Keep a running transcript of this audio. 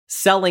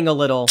Selling a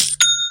little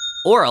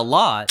or a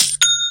lot,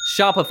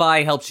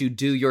 Shopify helps you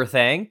do your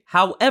thing,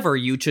 however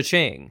you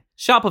cha-ching.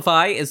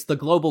 Shopify is the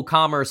global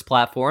commerce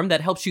platform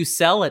that helps you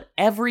sell at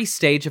every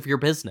stage of your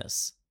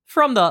business.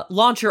 From the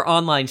launch your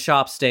online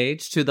shop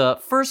stage to the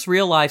first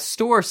real-life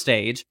store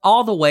stage,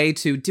 all the way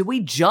to do we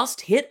just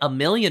hit 1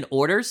 million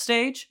orders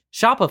stage,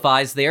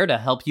 Shopify's there to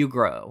help you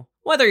grow.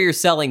 Whether you're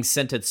selling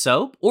scented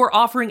soap or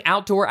offering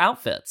outdoor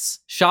outfits,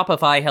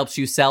 Shopify helps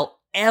you sell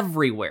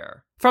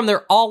everywhere. From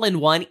their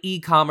all-in-one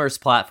e-commerce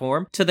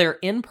platform to their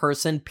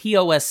in-person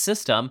POS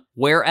system,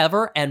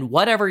 wherever and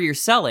whatever you're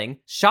selling,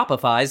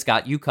 Shopify's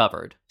got you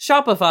covered.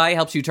 Shopify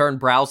helps you turn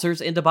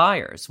browsers into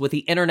buyers with the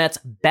internet's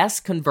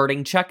best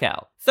converting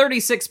checkout,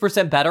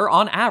 36% better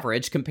on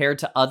average compared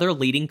to other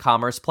leading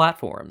commerce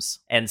platforms.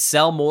 And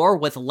sell more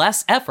with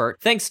less effort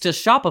thanks to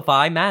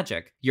Shopify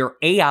Magic, your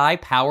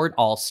AI-powered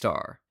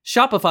all-star.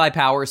 Shopify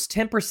powers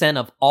 10%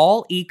 of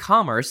all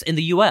e-commerce in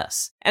the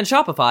US, and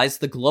Shopify's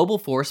the global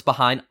force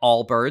behind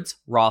Allbirds,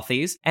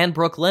 Rothy's, and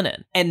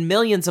Brooklinen, and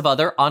millions of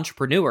other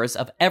entrepreneurs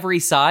of every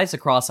size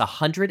across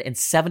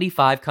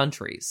 175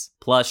 countries.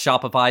 Plus,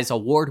 Shopify's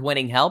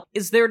award-winning help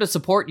is there to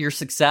support your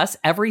success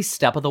every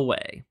step of the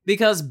way.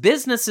 Because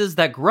businesses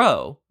that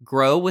grow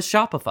with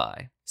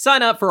Shopify.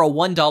 Sign up for a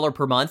 $1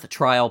 per month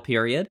trial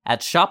period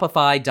at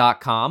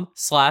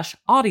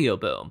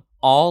shopify.com/audioboom,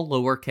 all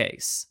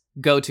lowercase.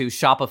 Go to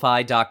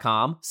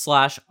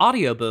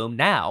shopify.com/audioboom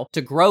now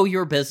to grow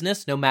your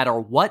business no matter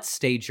what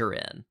stage you're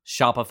in.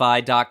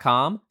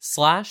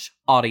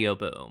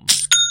 Shopify.com/audioboom.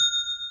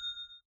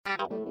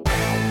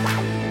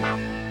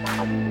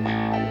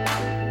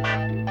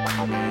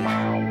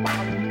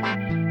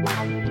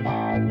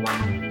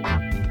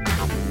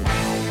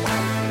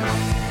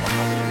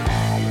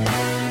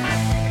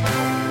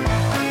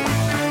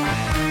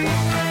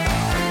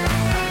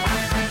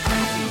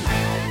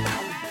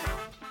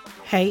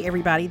 Hey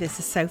everybody, this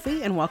is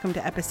Sophie and welcome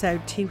to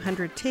episode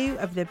 202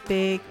 of the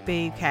Big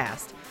Boo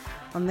Cast.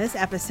 On this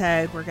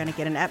episode, we're going to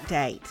get an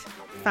update,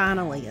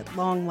 finally at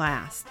long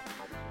last,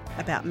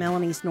 about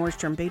Melanie's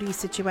Nordstrom booty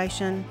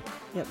situation.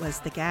 It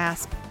was the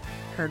gasp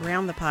heard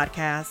around the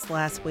podcast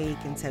last week,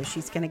 and so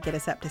she's going to get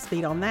us up to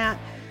speed on that.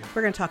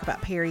 We're going to talk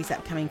about Perry's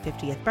upcoming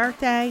 50th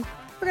birthday.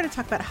 We're going to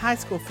talk about high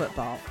school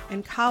football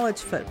and college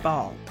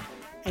football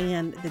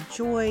and the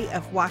joy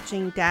of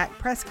watching Dak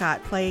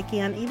Prescott play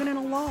again, even in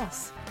a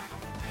loss.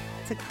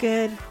 It's a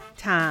good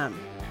time.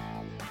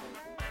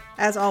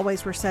 As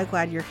always, we're so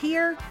glad you're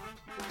here.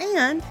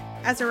 And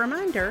as a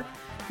reminder,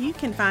 you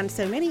can find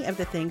so many of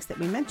the things that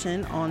we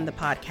mention on the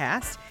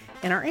podcast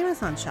in our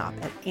Amazon shop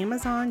at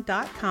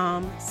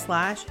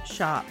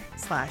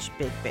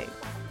amazon.com/shop/bigboo.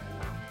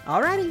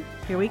 Alrighty,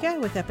 here we go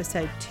with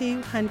episode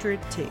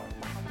 202.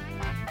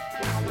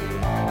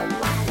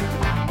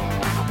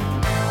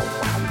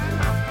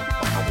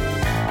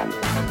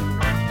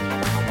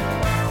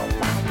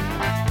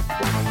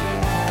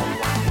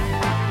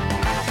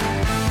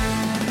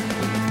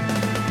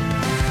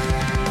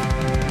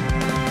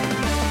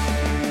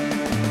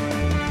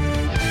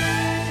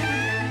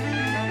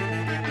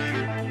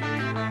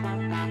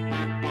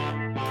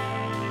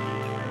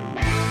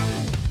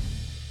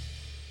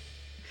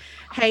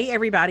 Hey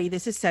everybody,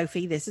 this is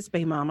Sophie. This is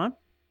Big Mama.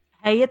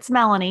 Hey, it's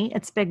Melanie.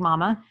 It's Big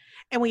Mama.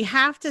 And we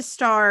have to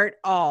start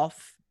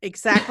off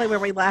exactly where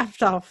we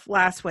left off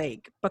last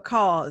week,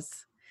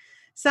 because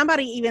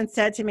somebody even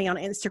said to me on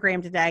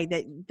Instagram today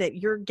that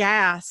your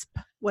gasp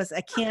was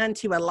akin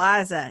to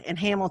Eliza in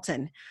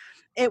Hamilton.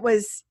 It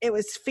was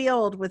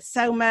filled with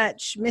so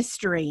much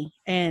mystery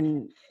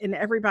and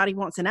everybody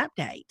wants an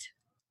update.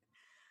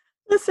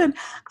 Listen,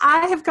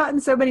 I have gotten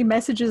so many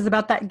messages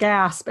about that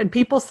gasp and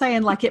people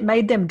saying like it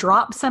made them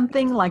drop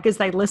something, like as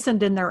they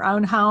listened in their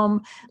own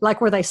home,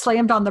 like where they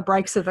slammed on the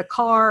brakes of the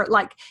car.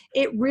 Like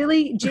it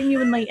really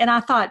genuinely, and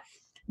I thought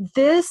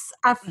I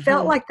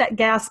felt like that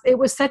gasp, it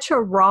was such a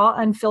raw,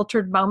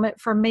 unfiltered moment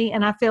for me.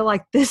 And I feel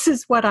like this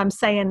is what I'm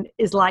saying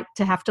is like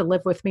to have to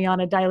live with me on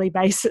a daily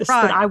basis.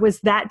 Right. That I was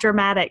that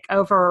dramatic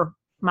over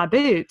my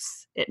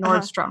boots at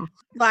Nordstrom.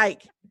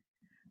 Like,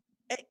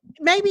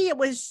 maybe it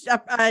was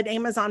an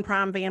Amazon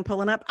Prime van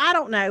pulling up. I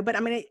don't know. But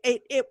I mean,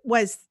 it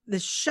was the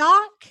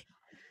shock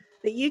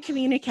that you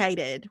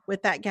communicated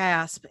with that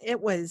gasp.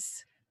 It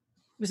was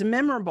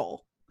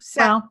memorable.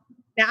 So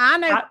now I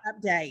know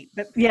the update,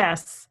 but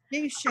yes,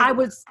 I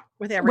was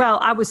with everything. Well,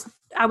 I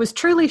was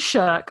truly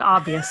shook,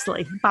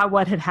 obviously, by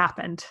what had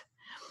happened.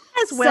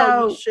 As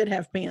well, you should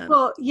have been.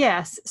 Well,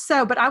 yes.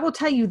 So, but I will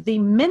tell you, the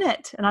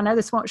minute, and I know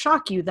this won't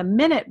shock you, the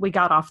minute we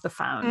got off the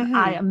phone,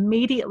 I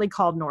immediately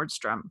called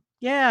Nordstrom.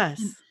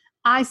 Yes.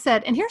 I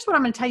said, and here's what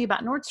I'm going to tell you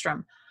about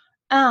Nordstrom.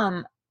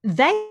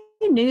 They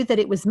knew that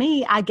it was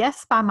me, I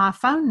guess, by my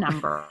phone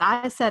number.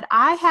 I said,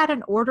 I had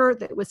an order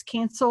that was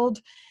canceled.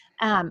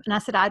 And I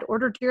said, I'd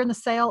ordered during the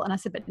sale. And I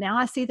said, but now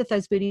I see that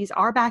those booties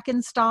are back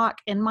in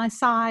stock in my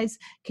size.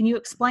 Can you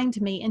explain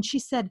to me? And she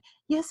said,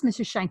 yes,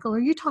 Mrs. Schenkel, are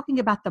you talking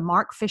about the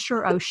Mark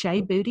Fisher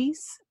O'Shea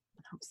booties?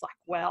 I was like,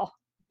 well,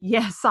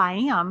 yes, I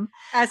am.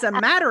 As a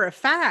matter of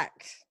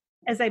fact,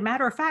 as a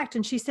matter of fact,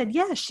 and she said,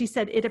 yes, she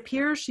said, it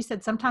appears, she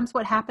said, sometimes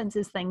what happens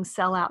is things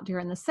sell out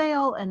during the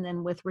sale and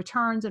then with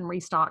returns and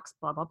restocks,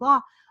 blah, blah,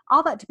 blah.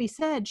 All that to be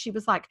said, she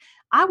was like,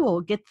 I will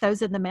get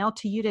those in the mail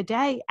to you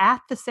today at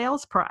the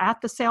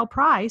at the sale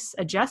price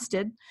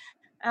adjusted.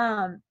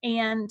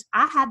 And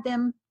I had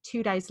them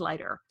 2 days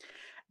later.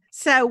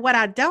 So what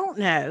I don't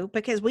know,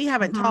 because we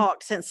haven't Mhm.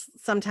 talked since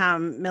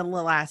sometime middle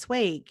of last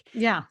week,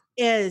 Yeah.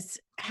 is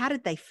how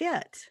did they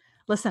fit?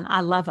 Listen,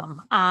 I love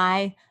them.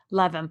 I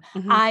love them.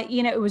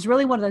 Mhm. It was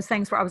really one of those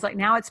things where I was like,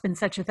 now it's been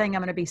such a thing.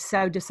 I'm going to be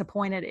so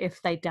disappointed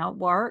if they don't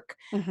work.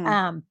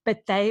 Mhm.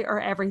 But they are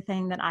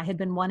everything that I had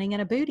been wanting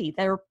in a bootie.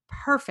 They're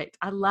perfect.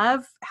 I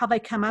love how they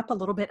come up a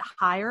little bit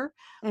higher.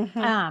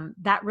 Mhm.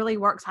 That really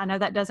works. I know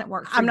that doesn't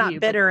work for I'm not you,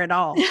 but bitter at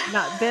all.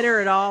 Not bitter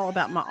at all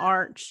about my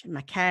arch,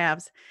 my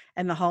calves,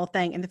 and the whole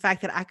thing, and the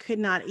fact that I could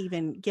not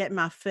even get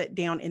my foot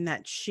down in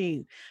that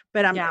shoe.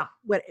 But yeah,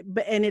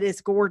 and it is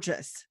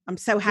gorgeous. I'm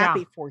so yeah.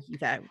 happy for you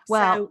though.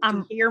 Well, So do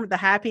you hear the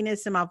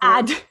happiness in my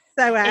I, voice? d-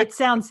 So happy. it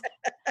sounds,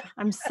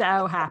 I'm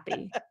so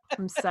happy.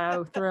 I'm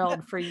so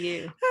thrilled for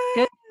you.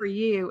 Good for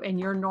you and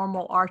your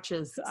normal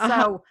arches. Uh-huh.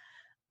 So,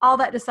 all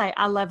that to say,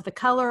 I love the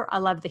color. I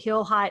love the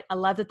heel height. I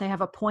love that they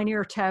have a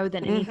pointier toe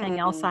than anything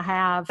else I Mhm.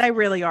 have. They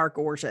really are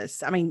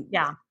gorgeous. I mean,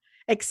 Yeah,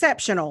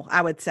 exceptional,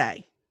 I would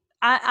say.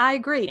 I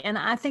agree. And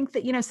I think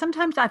that,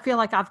 sometimes I feel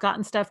like I've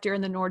gotten stuff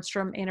during the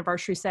Nordstrom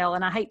anniversary sale.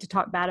 And I hate to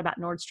talk bad about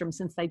Nordstrom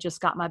since they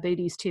just got my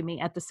booties to me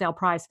at the sale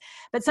price.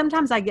 But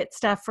sometimes I get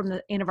stuff from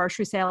the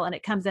anniversary sale and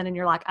it comes in and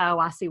you're like, oh,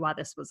 I see why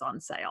this was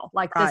on sale.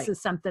 Like this Right.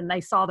 is something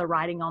they saw the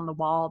writing on the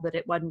wall that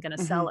it wasn't going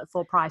to sell Mhm. at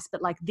full price.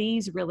 But like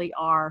these really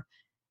are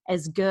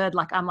as good.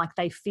 Like I'm like,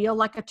 they feel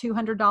like a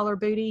 $200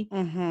 booty that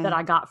Mhm.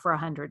 I got for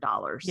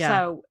 $100. Yeah.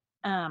 So,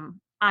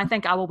 I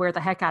think I will wear the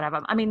heck out of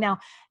them. I mean, now,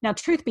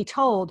 truth be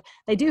told,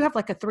 they do have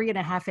like a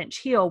 3.5-inch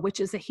heel, which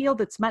is a heel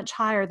that's much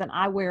higher than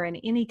I wear in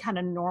any kind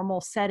of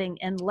normal setting,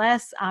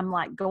 unless I'm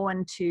like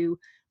going to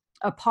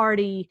a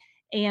party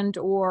and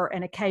or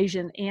an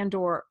occasion and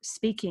or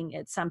speaking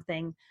at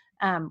something,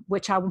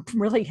 which I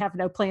really have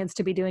no plans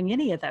to be doing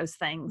any of those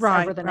things over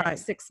Right, the right.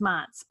 next 6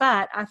 months.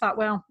 But I thought,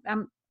 well,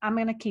 I'm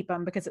going to keep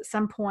them because at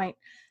some point,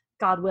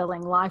 God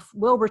willing, life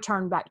will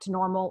return back to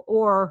normal,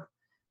 or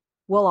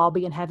we'll all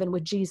be in heaven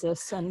with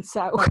Jesus. And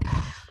so, Right.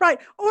 Right.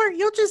 Or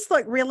you'll just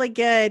look really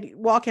good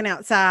walking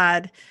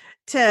outside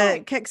to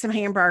right. cook some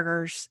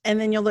hamburgers, and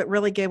then you'll look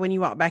really good when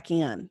you walk back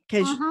in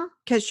Uh-huh.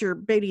 because your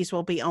booties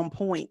will be on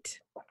point.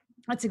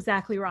 That's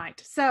exactly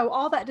right. So,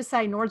 all that to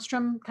say,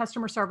 Nordstrom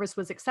customer service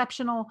was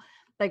exceptional.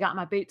 They got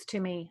my boots to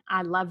me.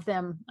 I love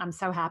them. I'm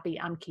so happy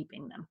I'm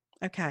keeping them.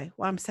 Okay.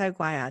 Well, I'm so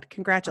glad. I know.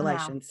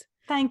 Congratulations.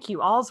 Thank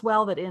you. All's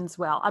well that ends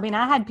well. I mean,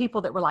 I had people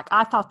that were like,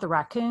 I thought the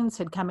raccoons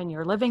had come in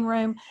your living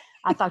room.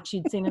 I thought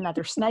you'd seen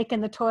another snake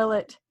in the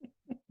toilet.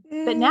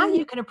 But now Mm,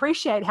 you can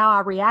appreciate how I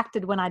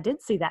reacted when I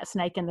did see that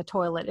snake in the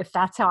toilet, if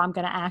that's how I'm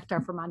going to act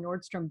after my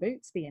Nordstrom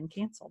boots being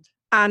canceled.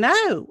 I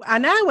know. I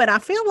know. And I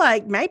feel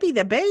like maybe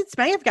the boots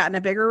may have gotten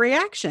a bigger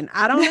reaction.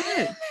 I don't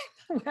know.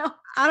 Well,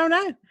 I don't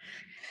know.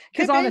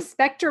 because Could on a be.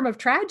 spectrum of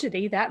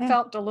tragedy, that Mm,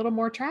 felt a little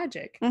more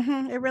tragic.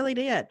 it really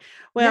did.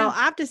 Well, Yeah.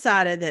 I've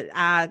decided that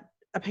I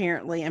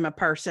apparently am a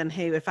person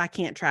who, if I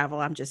can't travel,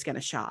 I'm just going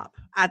to shop.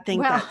 I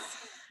think Well,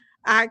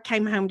 I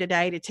came home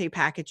today to 2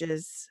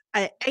 packages,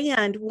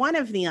 and one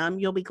of them,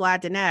 you'll be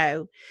glad to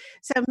know.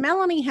 So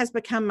Melanie has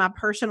become my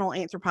personal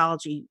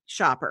anthropology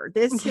shopper.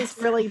 This has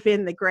yes. really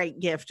been the great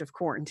gift of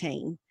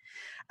quarantine.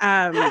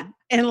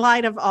 In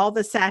light of all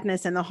the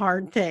sadness and the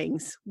hard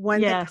things, one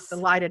thing I'm Yes.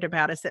 delighted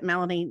about is that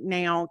Melanie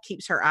now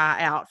keeps her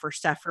eye out for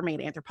stuff for me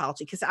at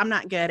Anthropology because I'm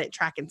not good at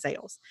tracking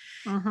sales.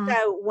 Mm-hmm.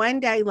 So one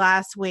day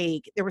last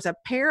week, there was a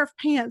pair of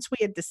pants we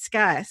had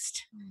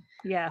discussed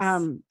Yes.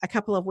 a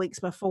couple of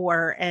weeks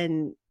before,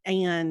 and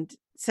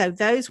so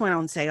those went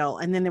on sale,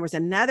 and then there was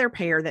another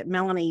pair that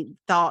Melanie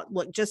thought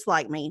looked just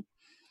like me,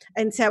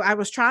 and so I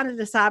was trying to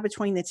decide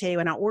between the two,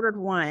 and I ordered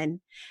one,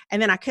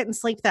 and then I couldn't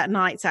sleep that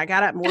night, so I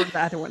got up and ordered the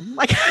other one.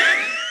 Like,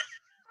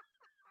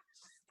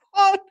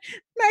 oh,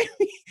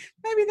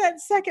 maybe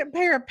that second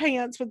pair of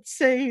pants would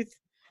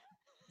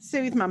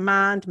soothe my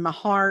mind, my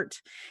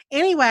heart.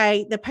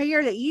 Anyway, the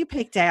pair that you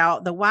picked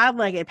out, the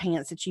wide-legged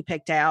pants that you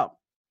picked out,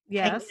 came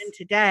Yes. in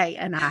today,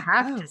 and I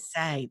have to Oh.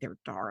 say they're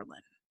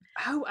darling.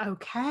 Oh,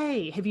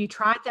 okay. Have you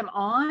tried them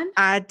on?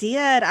 I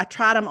did. I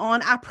tried them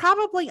on. I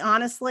probably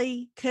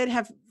honestly could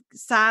have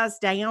sized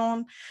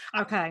down.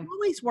 Okay. I'm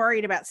always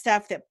worried about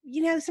stuff that,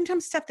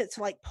 sometimes stuff that's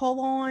like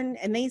pull on,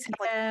 and these have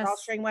like a Yes.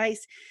 drawstring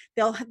waist.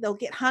 They'll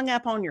get hung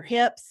up on your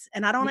hips,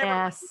 and I don't ever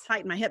like to Yes.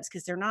 tighten my hips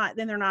because they're not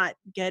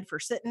good for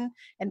sitting.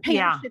 And pants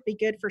Yeah. should be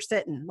good for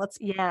sitting.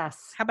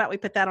 Yes. How about we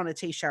put that on a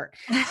t-shirt?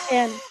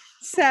 And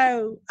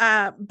so,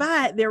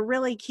 but they're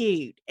really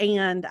cute,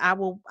 and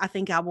I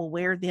think I will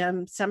wear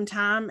them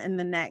sometime in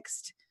the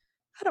next,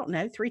 I don't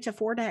know, 3 to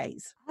 4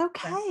 days. So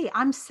Okay.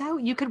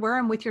 You could wear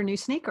them with your new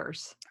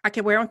sneakers. I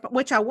could wear them,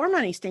 which I wore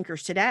my new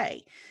sneakers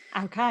today,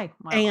 Okay.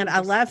 Well, and I'm I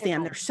just love them.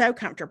 tickled. They're so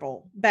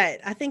comfortable, but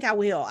I think I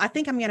will. I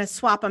think I'm going to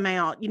swap them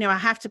out. I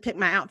have to pick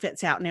my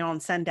outfits out now on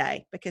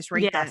Sunday because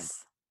Retha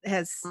Yes.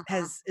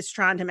 is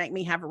trying to make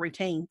me have a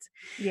routine.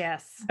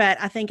 Yes. But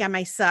I think I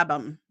may sub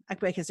them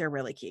because they're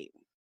really cute.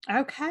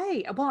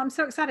 Okay. Well, I'm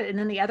so excited. And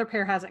then the other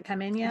pair hasn't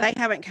come in yet? They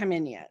haven't come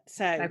in yet.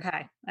 So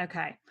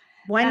Okay.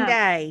 one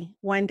day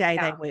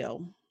yeah. they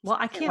will. Well,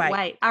 I can't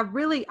wait. I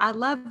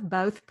love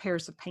both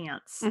pairs of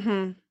pants.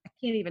 Mm-hmm. I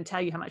can't even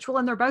tell you how much. Well,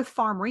 and they're both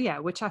Farm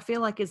Rio, which I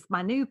feel like is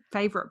my new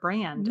favorite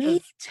brand.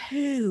 Me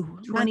too.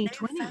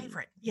 2020. My new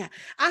favorite. Yeah.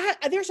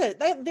 There's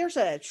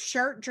a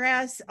shirt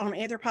dress on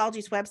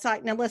Anthropologie's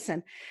website. Now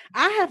listen,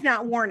 I have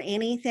not worn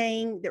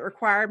anything that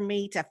required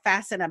me to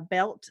fasten a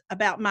belt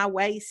about my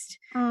waist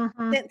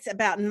since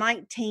about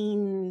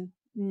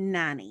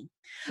 1990.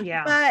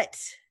 Yeah. But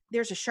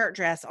there's a shirt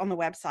dress on the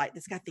website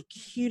that's got the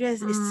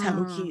cutest. It's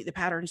so cute. The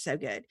pattern's so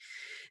good.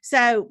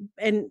 So,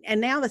 and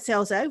now the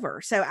sale's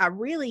over. So I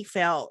really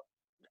felt,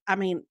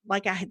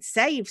 like I had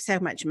saved so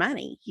much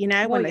money,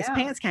 when those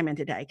pants came in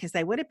today, because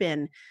they would have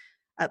been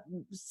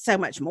so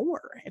much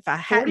more if I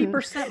had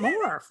 40%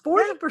 more.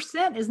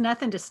 40% is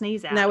nothing to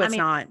sneeze at. No, it's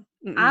not.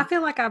 I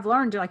feel like I've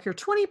learned like your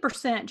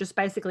 20% just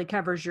basically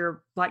covers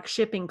your like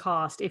shipping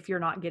cost if you're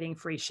not getting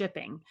free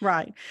shipping.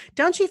 Right.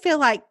 Don't you feel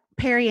like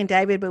Perry and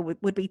David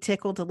would be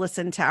tickled to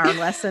listen to our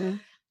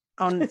lesson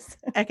on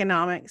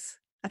economics?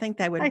 I think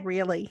they would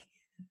really.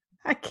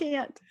 I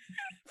can't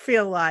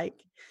feel like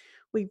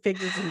we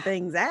figured some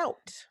things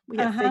out. We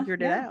have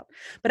figured it out.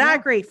 But I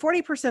agree.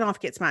 40% off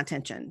gets my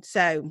attention.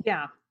 So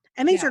yeah.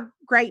 And these are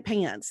great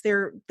pants.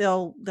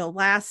 They'll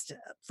last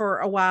for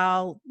a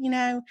while.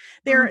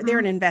 They're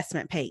an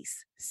investment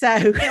piece.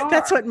 So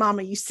that's what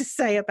Mama used to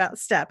say about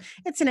stuff.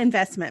 It's an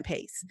investment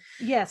piece.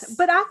 Yes,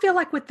 but I feel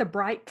like with the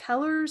bright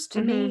colors,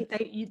 to me,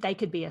 they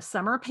could be a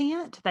summer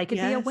pant. They could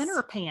be a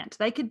winter pant.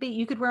 They could be.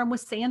 You could wear them with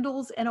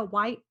sandals and a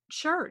white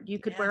shirt. You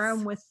could wear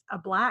them with a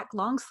black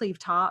long sleeve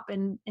top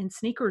and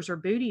sneakers or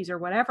booties or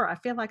whatever. I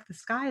feel like the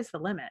sky is the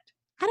limit.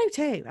 I do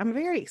too. I'm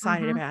very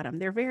excited about them.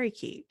 They're very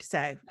cute.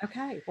 So,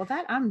 okay. Well,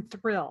 I'm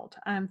thrilled.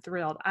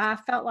 I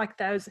felt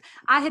like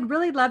I had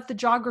really loved the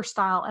jogger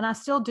style and I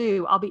still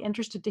do. I'll be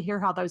interested to hear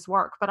how those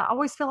work, but I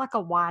always feel like a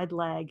wide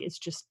leg is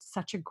just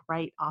such a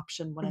great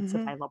option when it's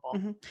available.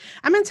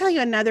 I'm going to tell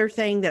you another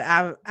thing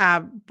that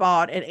I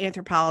bought at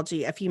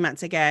Anthropologie a few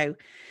months ago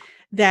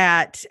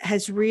that I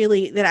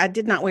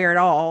did not wear at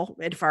all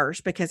at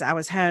first because I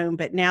was home.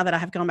 But now that I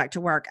have gone back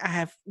to work, I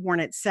have worn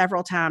it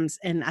several times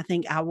and I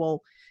think I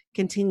will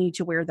continue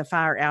to wear the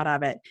fire out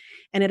of it.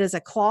 And it is a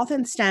cloth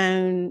and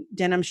stone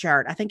denim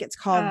shirt. I think it's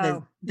called I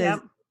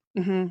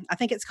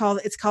think it's called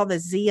the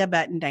Zia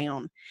button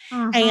down.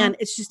 And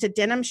it's just a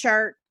denim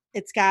shirt.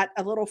 It's got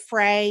a little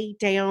fray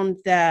down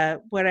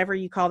the, whatever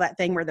you call that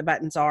thing where the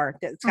buttons are.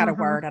 It's got a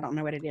word. I don't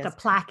know what it is. The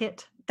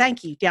placket.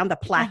 Thank you. Down the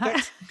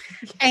placket.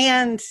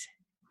 And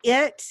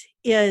it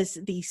is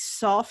the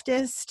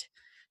softest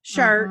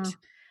shirt.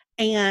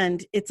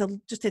 And it's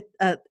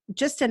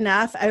just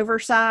enough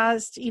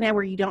oversized,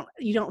 where you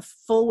don't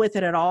fool with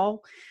it at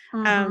all.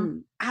 I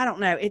don't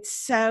know. It's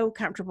so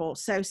comfortable,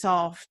 so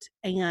soft.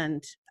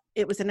 And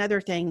it was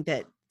another thing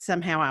that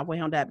somehow I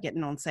wound up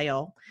getting on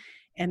sale.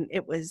 And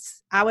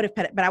I would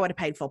have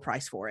paid full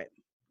price for it.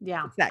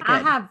 Yeah. It's that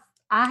good.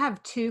 I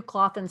have 2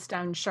 cloth and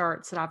stone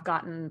shirts that I've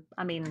gotten.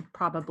 I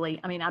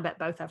bet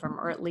both of them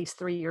are at least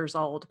 3 years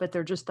old, but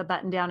they're just the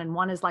button down. And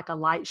one is like a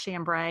light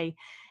chambray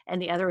and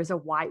the other is a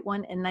white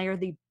one. And they are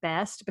the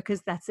best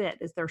because that's it,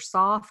 is they're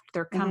soft,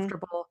 they're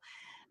comfortable.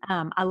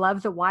 I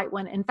love the white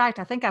one. In fact,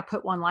 I think I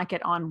put one like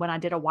it on when I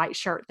did a white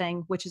shirt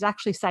thing, which is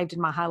actually saved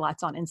in my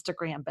highlights on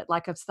Instagram, but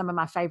like of some of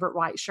my favorite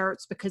white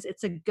shirts, because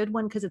it's a good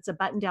one because it's a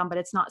button down, but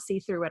it's not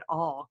see-through at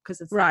all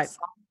because it's that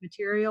soft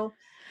material.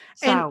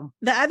 So and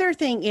the other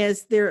thing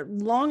is they're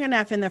long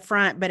enough in the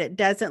front, but it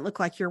doesn't look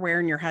like you're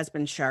wearing your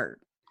husband's shirt.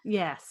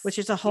 Yes. Which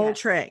is a whole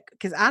trick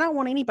because I don't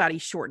want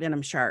anybody's short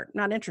denim shirt.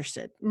 Not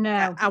interested.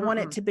 No. I want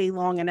it to be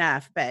long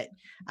enough, but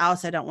I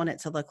also don't want it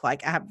to look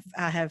like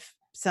I have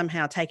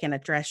somehow taken a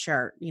dress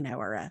shirt,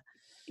 or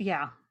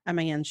a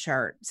man's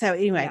shirt. So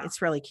anyway,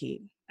 it's really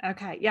cute.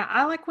 Okay. Yeah.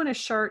 I like when a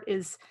shirt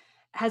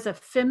has a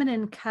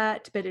feminine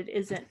cut, but it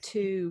isn't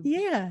too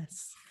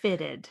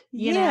fitted.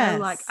 You know,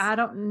 like I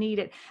don't need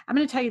it. I'm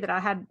going to tell you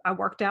that I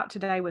worked out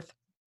today with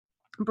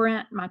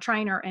Brent, my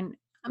trainer, and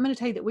I'm going to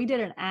tell you that we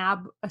did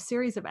a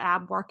series of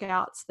ab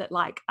workouts that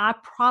like, I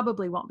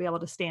probably won't be able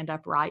to stand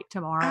upright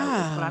tomorrow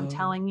is what I'm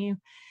telling you.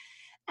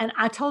 And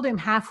I told him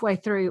halfway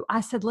through,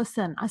 I said,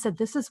 listen,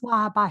 this is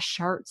why I buy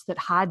shirts that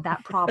hide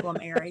that problem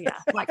area.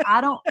 Like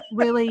I don't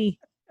really,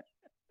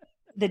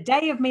 the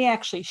day of me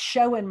actually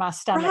showing my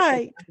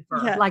stomach,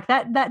 like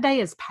that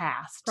day is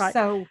past. Right.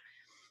 So,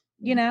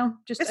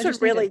 this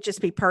would really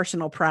just be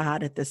personal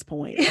pride at this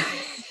point.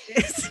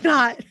 It's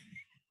not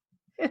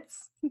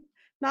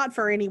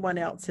for anyone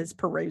else's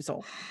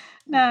perusal.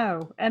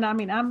 No. And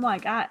I'm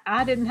like,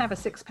 I didn't have a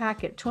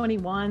 6-pack at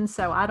 21.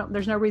 So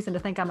there's no reason to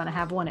think I'm going to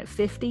have one at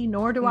 50,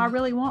 nor do I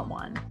really want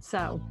one.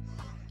 So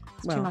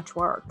it's too much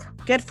work.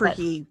 Good for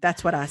you.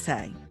 That's what I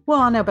say.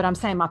 Well, I know, but I'm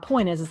saying my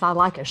point is I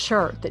like a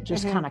shirt that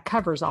just kind of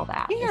covers all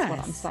that. Is what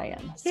I'm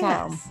saying.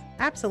 Yes,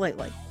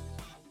 absolutely.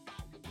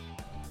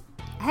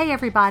 Hey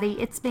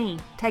everybody, it's me,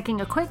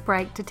 taking a quick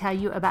break to tell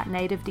you about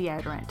Native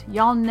Deodorant.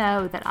 Y'all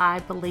know that I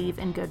believe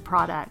in good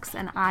products,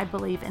 and I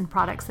believe in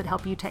products that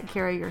help you take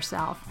care of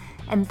yourself,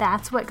 and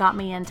that's what got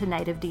me into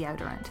Native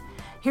Deodorant.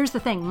 Here's the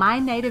thing, my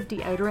Native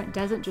Deodorant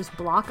doesn't just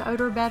block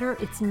odor better,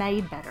 it's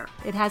made better.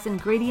 It has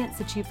ingredients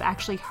that you've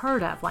actually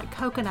heard of, like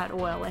coconut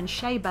oil and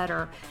shea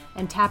butter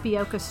and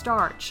tapioca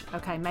starch.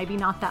 Okay, maybe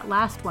not that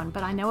last one,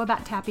 but I know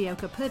about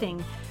tapioca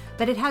pudding.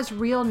 But it has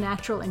real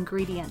natural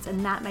ingredients,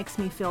 and that makes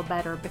me feel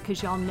better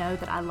because y'all know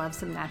that I love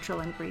some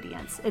natural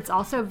ingredients. It's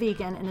also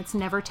vegan, and it's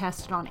never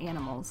tested on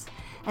animals.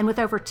 And with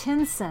over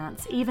 10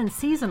 scents, even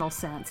seasonal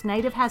scents,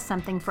 Native has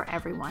something for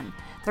everyone.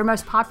 Their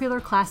most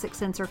popular classic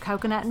scents are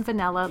coconut and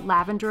vanilla,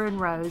 lavender and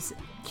rose,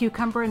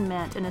 cucumber and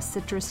mint, and a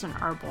citrus and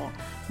herbal.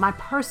 My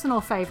personal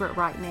favorite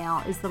right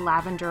now is the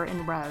lavender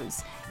and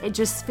rose. It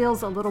just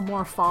feels a little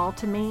more fall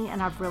to me,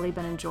 and I've really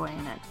been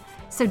enjoying it.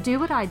 So do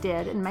what I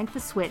did and make the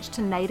switch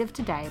to Native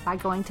today by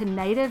going to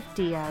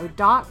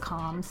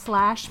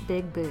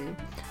nativedeo.com/bigboo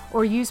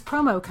or use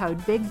promo code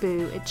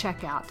BIGBOO at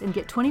checkout and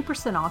get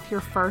 20% off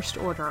your first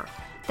order.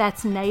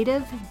 That's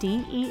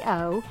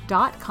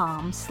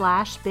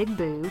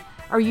nativedeo.com/bigboo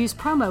or use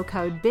promo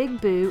code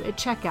BIGBOO at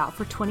checkout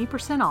for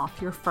 20% off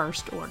your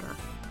first order.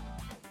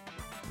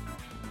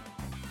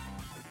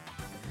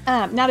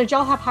 Now, did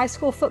y'all have high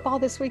school football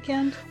this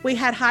weekend? We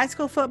had high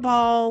school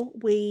football.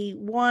 We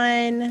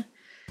won.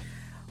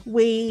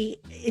 We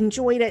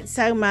enjoyed it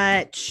so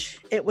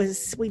much.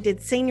 We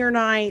did senior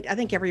night. I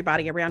think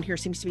everybody around here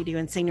seems to be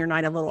doing senior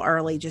night a little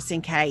early, just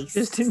in case.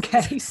 Just in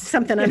case.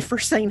 Something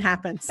unforeseen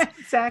happens.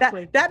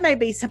 Exactly. That may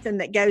be something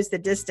that goes the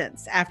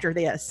distance after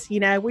this.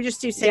 You know, we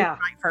just do senior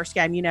night first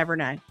game. You never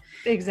know.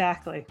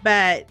 Exactly.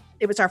 But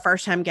it was our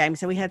first home game.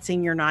 So we had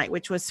senior night,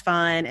 which was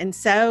fun and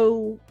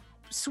so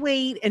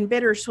sweet and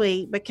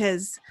bittersweet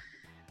because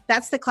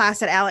that's the class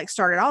that Alex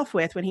started off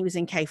with when he was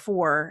in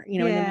K4, you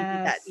know, and then he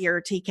did that year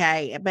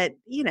TK. But,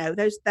 you know,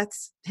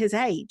 that's his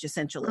age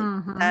essentially.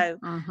 So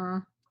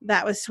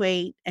that was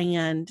sweet.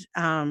 And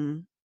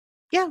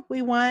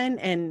we won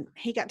and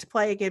he got to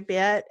play a good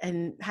bit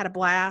and had a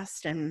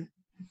blast. And,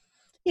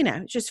 you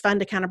know, it's just fun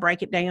to kind of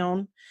break it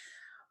down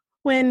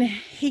when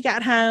he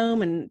got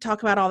home and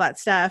talk about all that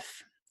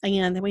stuff.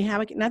 And then we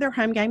have another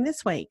home game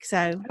this week.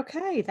 So,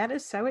 okay, that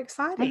is so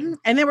exciting.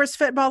 And there was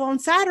football on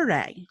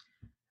Saturday.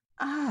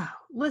 Oh,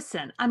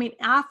 listen, I mean,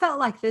 I felt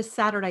like this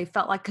Saturday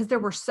because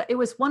it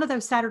was one of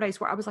those Saturdays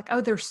where I was like,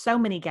 oh, there's so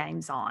many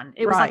games on.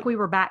 It was like we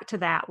were back to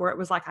that where it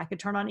was like I could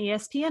turn on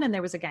ESPN and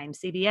there was a game.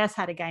 CBS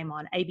had a game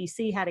on.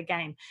 ABC had a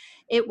game.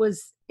 It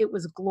was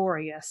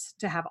glorious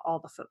to have all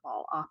the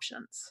football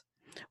options.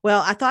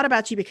 Well, I thought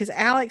about you because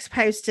Alex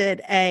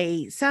posted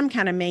some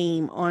kind of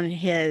meme on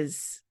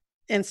his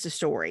Insta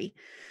story.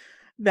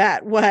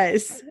 That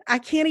was, I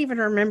can't even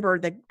remember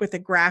what the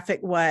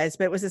graphic was,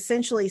 but it was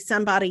essentially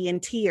somebody in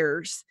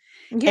tears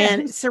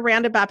and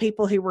surrounded by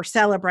people who were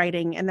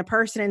celebrating. And the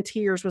person in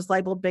tears was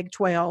labeled Big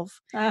 12.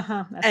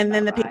 And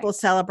then the people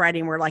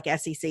celebrating were like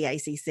SEC,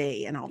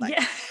 ACC, and all that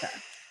kind of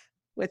stuff.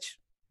 Which,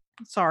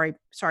 sorry,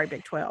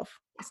 Big 12.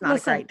 It's not a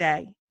great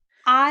day.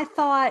 I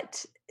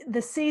thought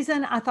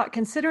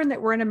considering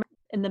that we're in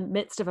the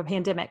midst of a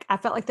pandemic, I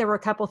felt like there were a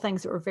couple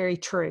things that were very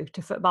true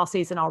to football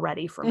season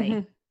already for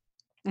me.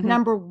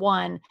 Number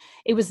one,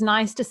 it was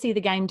nice to see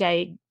the game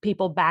day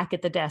people back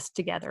at the desk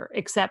together,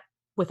 except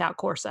without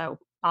Corso,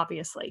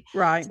 obviously.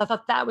 Right. So I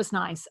thought that was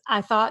nice.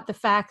 I thought the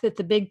fact that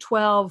the Big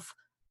 12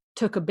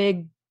 took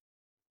I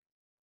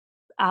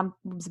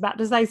was about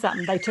to say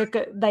something.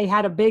 They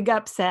had a big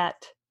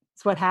upset.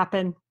 That's what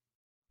happened.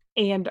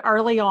 And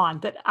early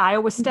on that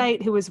Iowa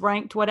State, who was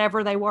ranked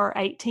whatever they were,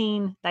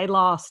 18, they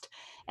lost.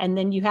 And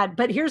then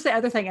but here's the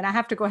other thing, and I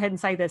have to go ahead and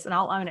say this and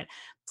I'll own it.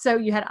 So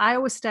you had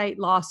Iowa State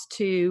lost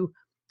to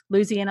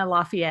Louisiana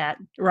Lafayette.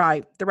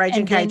 Right. The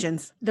Raging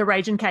Cajuns. The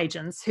Raging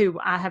Cajuns, who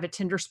I have a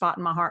tender spot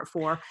in my heart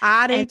for.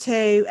 I do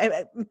too.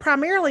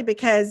 Primarily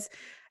because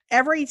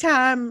every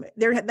time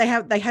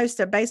they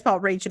host a baseball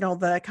regional,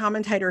 the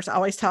commentators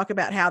always talk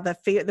about how the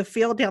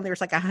field down there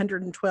is like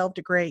 112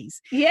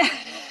 degrees. Yeah.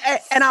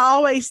 And I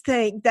always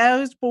think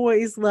those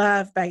boys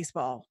love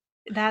baseball.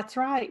 That's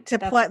right.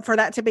 For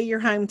that to be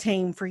your home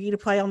team, for you to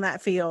play on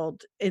that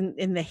field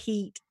in the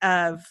heat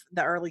of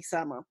the early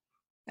summer.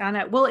 I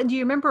know. Well, and do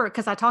you remember,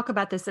 because I talk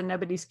about this in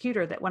Nobody's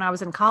Cuter, that when I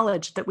was in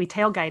college that we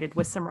tailgated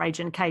with some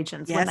Raging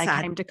Cajuns when they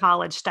came to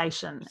College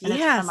Station. And it's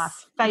one of my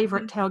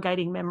favorite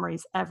tailgating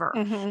memories ever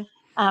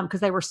because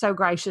they were so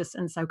gracious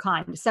and so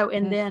kind. So,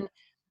 and then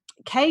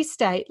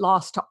K-State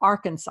lost to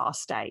Arkansas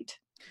State.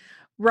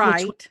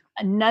 Right.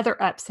 Another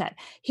upset.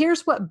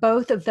 Here's what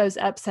both of those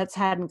upsets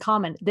had in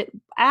common. That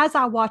as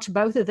I watched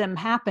both of them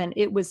happen,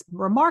 it was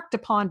remarked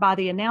upon by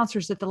the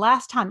announcers that the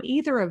last time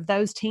either of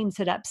those teams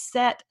had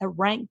upset a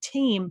ranked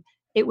team,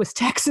 it was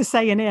Texas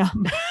A&M.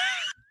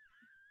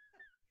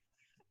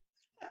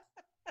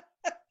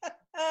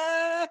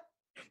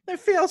 It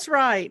feels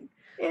right.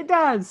 It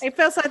does. It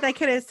feels like they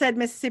could have said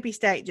Mississippi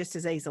State just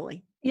as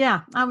easily.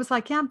 Yeah, I was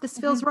like, yeah, this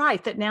feels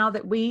right. That now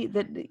that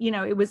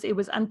it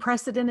was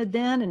unprecedented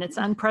then, and it's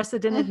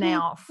unprecedented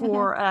now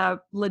for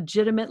a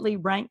legitimately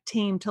ranked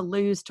team to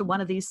lose to one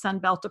of these Sun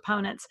Belt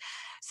opponents.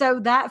 So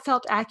that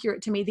felt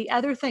accurate to me. The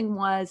other thing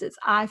is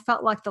I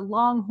felt like the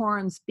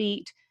Longhorns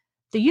beat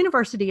the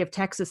University of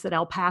Texas at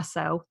El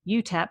Paso,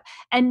 UTEP.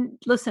 And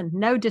listen,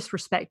 no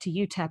disrespect to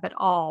UTEP at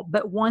all.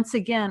 But once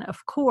again,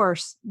 of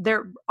course,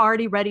 they're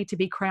already ready to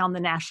be crowned the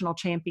national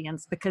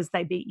champions because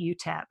they beat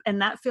UTEP.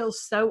 And that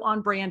feels so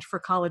on brand for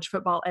college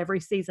football every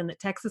season that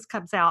Texas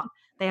comes out.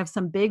 They have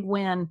some big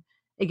win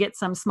against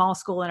some small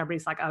school and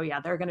everybody's like, oh yeah,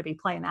 they're going to be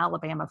playing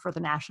Alabama for the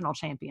national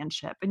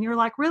championship. And you're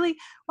like, really?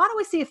 Why don't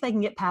we see if they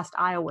can get past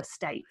Iowa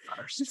State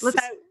first?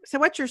 So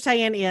what you're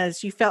saying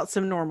is you felt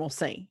some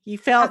normalcy. I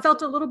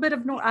felt a little bit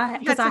of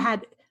because I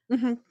had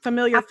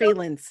familiar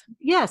feelings.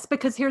 Yes,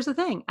 because here's the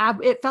thing.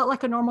 It felt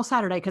like a normal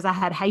Saturday because I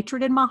had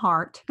hatred in my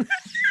heart.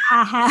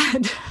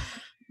 I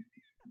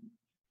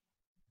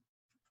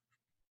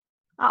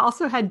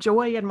also had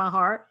joy in my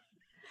heart.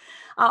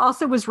 I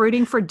also was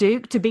rooting for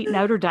Duke to beat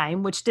Notre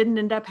Dame, which didn't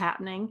end up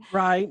happening.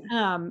 Right.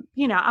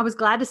 I was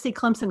glad to see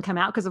Clemson come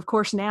out because, of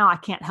course, now I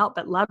can't help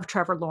but love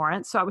Trevor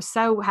Lawrence. So I was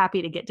so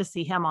happy to get to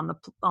see him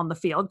on the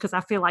field because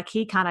I feel like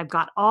he kind of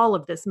got all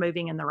of this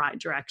moving in the right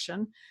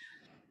direction.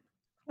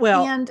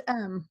 Well, and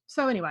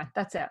so anyway,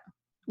 that's it.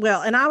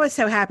 Well, and I was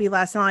so happy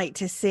last night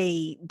to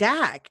see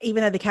Dak,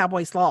 even though the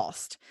Cowboys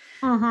lost.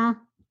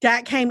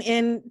 Dak came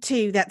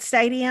into that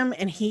stadium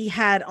and he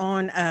had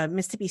on a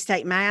Mississippi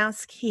State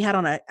mask. He had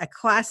on a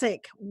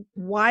classic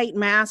white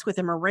mask with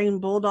a maroon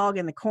bulldog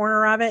in the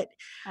corner of it.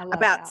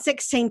 About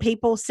 16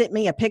 people sent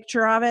me a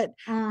picture of it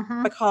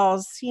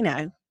because,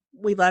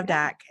 we love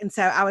Dak. And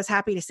so I was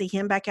happy to see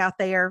him back out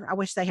there. I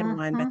wish they had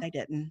won, but they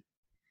didn't.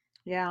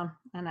 Yeah,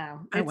 I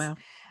know.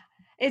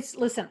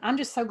 Listen, I'm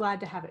just so glad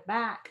to have it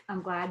back.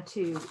 I'm glad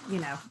to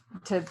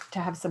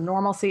have some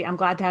normalcy. I'm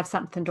glad to have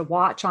something to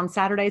watch on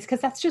Saturdays because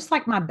that's just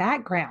like my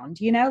background,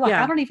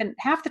 I don't even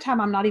half the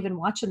time I'm not even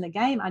watching the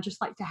game. I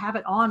just like to have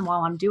it on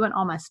while I'm doing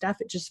all my stuff.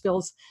 It just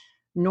feels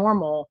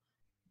normal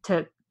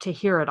to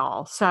hear it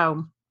all.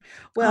 So,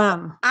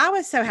 I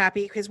was so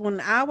happy because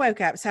when I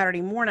woke up Saturday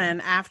morning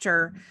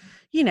after,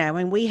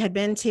 when we had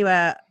been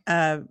to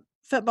a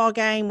football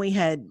game, we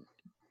had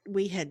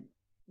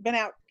been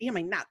out.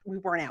 We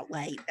weren't out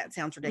late. That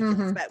sounds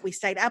ridiculous, but we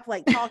stayed up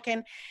late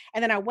talking.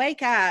 And then I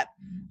wake up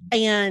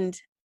and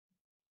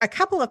a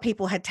couple of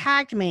people had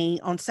tagged me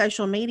on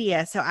social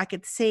media so I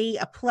could see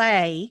a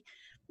play,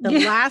 the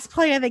last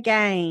play of the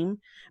game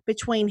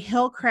between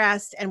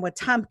Hillcrest and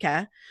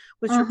Wetumpka,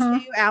 which are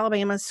two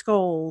Alabama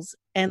schools.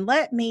 And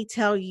let me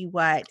tell you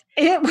what,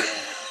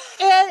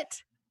 I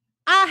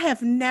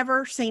have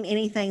never seen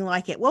anything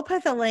like it. We'll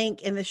put the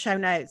link in the show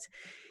notes.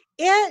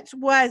 It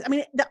was,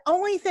 the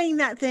only thing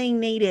that thing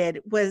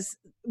needed was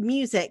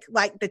music,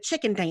 like the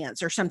chicken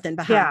dance or something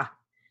behind.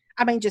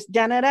 Yeah. Just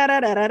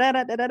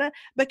da-da-da-da-da-da-da-da-da.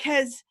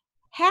 Because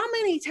how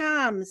many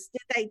times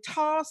did they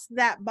toss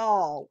that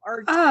ball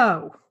or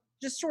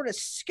just sort of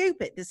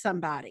scoop it to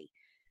somebody?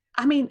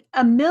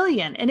 A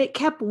million, and it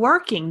kept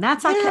working. I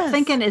kept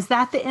thinking, is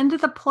that the end of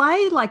the play?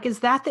 Is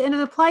that the end of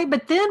the play?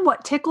 But then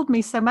what tickled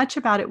me so much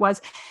about it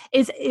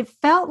is it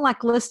felt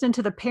like listening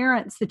to the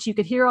parents that you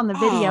could hear on the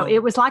video.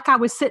 It was like I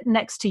was sitting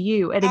next to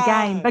you at a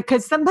game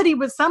because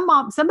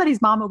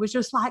somebody's mama was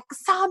just like,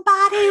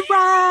 somebody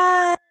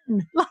run.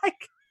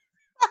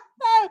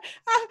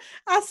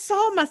 I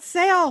saw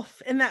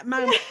myself in that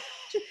moment.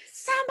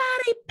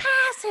 Somebody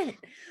pass it.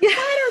 What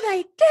are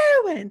they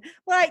doing?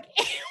 It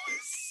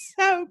was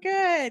so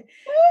good.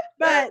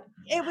 But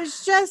it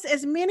was just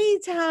as many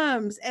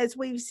times as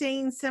we've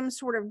seen some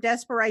sort of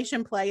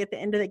desperation play at the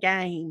end of the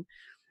game,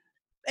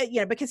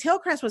 because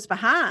Hillcrest was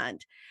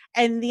behind.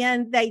 And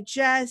then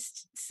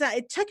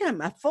it took them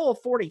a full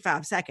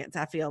 45 seconds,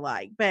 I feel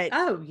like. But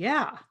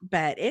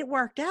but it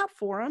worked out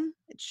for them.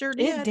 It sure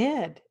did. It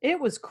did.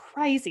 It was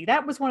crazy.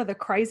 That was one of the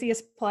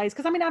craziest plays.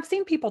 Because I've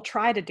seen people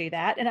try to do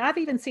that. And I've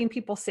even seen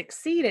people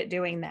succeed at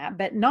doing that,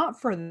 but not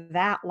for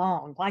that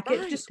long.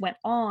 It just went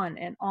on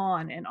and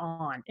on and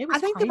on. It was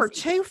crazy. There were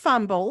 2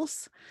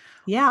 fumbles.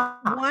 Yeah.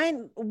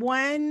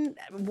 One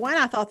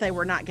I thought they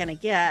were not going to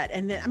get.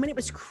 And then, it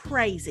was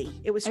crazy.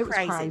 It was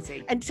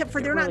crazy. And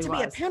for there not to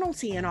be a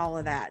penalty and all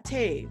of that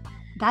too.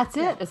 That's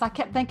it. As I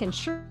kept thinking,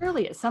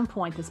 surely at some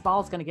point this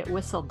ball's going to get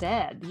whistled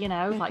dead,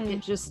 it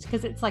just,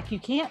 because it's like you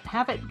can't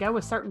have it go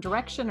a certain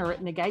direction or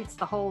it negates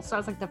the whole. So I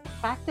was like, the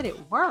fact that it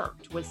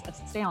worked was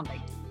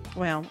astounding.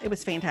 Well, it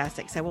was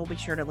fantastic. So we'll be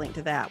sure to link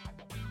to that.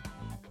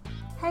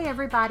 Hey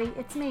everybody,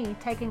 it's me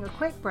taking a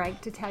quick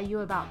break to tell you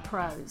about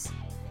Prose.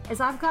 As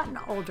I've gotten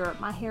older,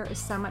 my hair is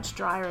so much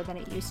drier than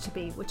it used to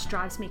be, which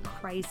drives me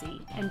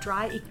crazy. And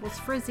dry equals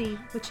frizzy,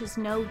 which is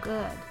no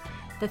good.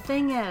 The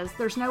thing is,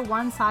 there's no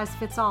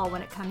one-size-fits-all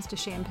when it comes to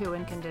shampoo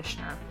and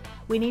conditioner.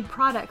 We need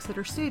products that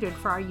are suited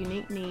for our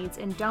unique needs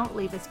and don't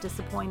leave us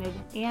disappointed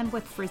and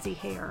with frizzy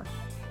hair.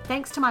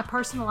 Thanks to my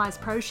personalized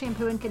Prose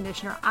shampoo and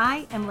conditioner,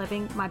 I am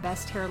living my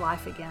best hair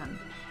life again.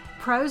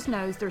 Prose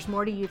knows there's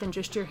more to you than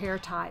just your hair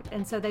type,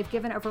 and so they've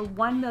given over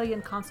 1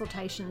 million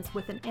consultations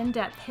with an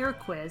in-depth hair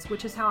quiz,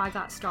 which is how I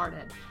got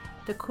started.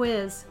 The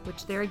quiz,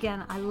 which there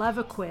again, I love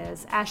a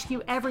quiz, asks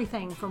you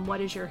everything from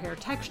what is your hair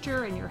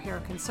texture and your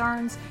hair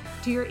concerns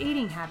to your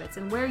eating habits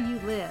and where you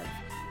live.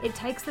 It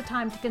takes the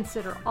time to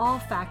consider all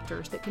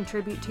factors that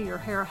contribute to your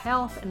hair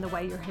health and the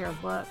way your hair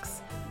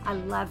looks. I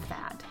love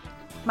that.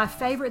 My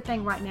favorite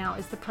thing right now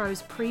is the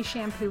Prose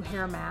pre-shampoo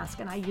hair mask,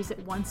 and I use it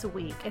once a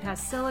week. It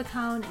has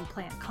silicone and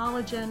plant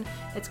collagen.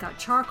 It's got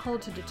charcoal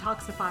to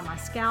detoxify my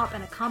scalp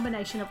and a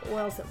combination of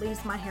oils that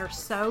leaves my hair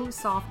so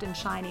soft and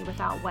shiny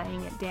without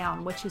weighing it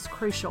down, which is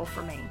crucial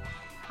for me.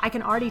 I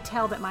can already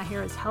tell that my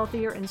hair is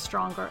healthier and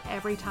stronger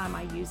every time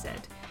I use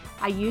it.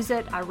 I use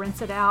it, I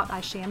rinse it out, I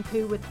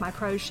shampoo with my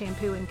Prose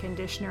shampoo and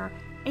conditioner.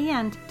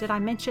 And did I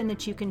mention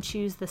that you can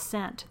choose the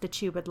scent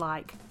that you would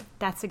like?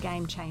 That's a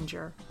game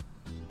changer.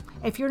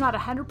 If you're not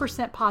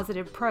 100%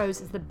 positive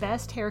Prose is the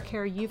best hair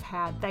care you've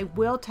had, they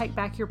will take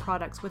back your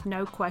products with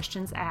no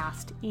questions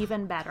asked.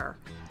 Even better.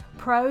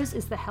 Prose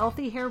is the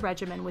healthy hair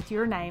regimen with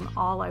your name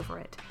all over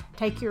it.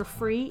 Take your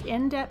free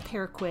in-depth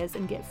hair quiz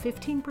and get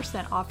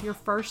 15% off your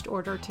first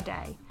order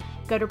today.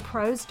 Go to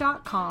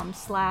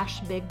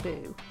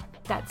prose.com/bigboo.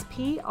 That's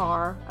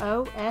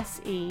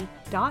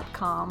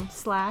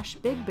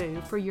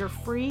prose.com/bigboo for your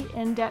free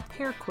in-depth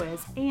hair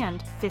quiz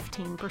and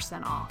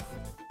 15% off.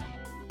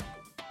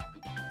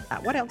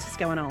 What else is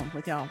going on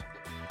with y'all?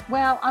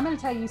 Well, I'm going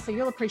to tell you, so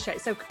you'll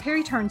appreciate. So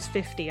Perry turns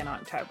 50 in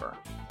October.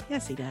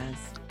 Yes, he does.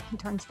 He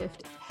turns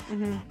 50.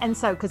 Mm-hmm. And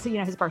so, because,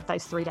 his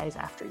birthday's 3 days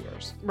after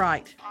yours.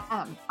 Right.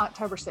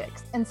 October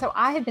 6th. And so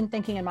I had been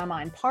thinking in my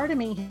mind, part of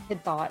me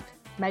had thought,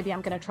 maybe I'm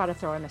going to try to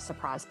throw him a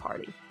surprise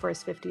party for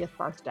his 50th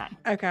birthday.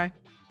 Okay.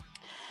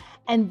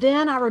 And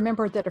then I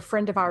remembered that a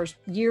friend of ours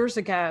years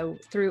ago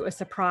threw a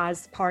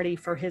surprise party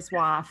for his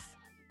wife.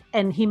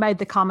 And he made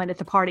the comment at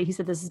the party, he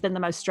said, this has been the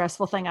most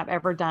stressful thing I've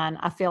ever done.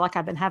 I feel like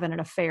I've been having an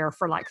affair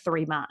for like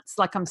 3 months.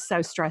 Like I'm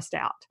so stressed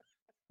out,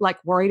 like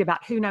worried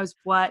about who knows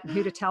what, and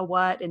who to tell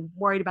what, and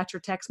worried about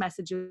your text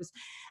messages.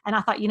 And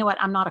I thought, you know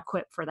what? I'm not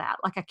equipped for that.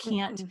 Like I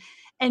can't. Mm-hmm.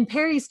 And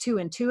Perry's too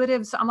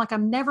intuitive. So I'm like,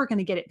 I'm never going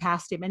to get it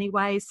past him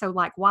anyway. So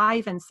like, why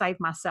even save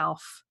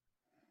myself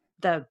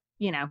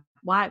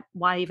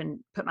why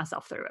even put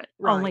myself through it?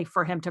 Right. Only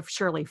for him to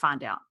surely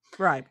find out.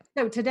 Right.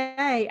 So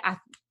today I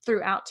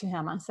threw out to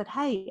him, I said,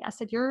 hey,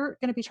 you're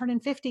going to be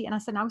turning 50. And I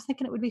said, I was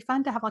thinking it would be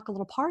fun to have like a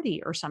little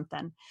party or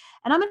something.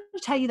 And I'm going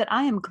to tell you that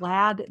I am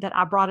glad that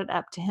I brought it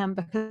up to him,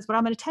 because what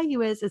I'm going to tell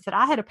you is that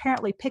I had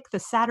apparently picked the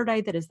Saturday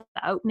that is the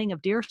opening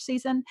of deer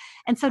season.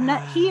 And so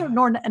he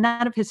nor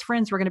none of his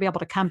friends were going to be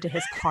able to come to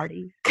his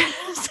party.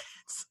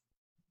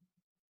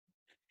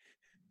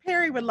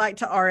 Perry would like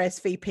to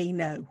RSVP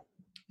no.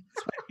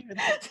 That's what he would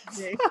like to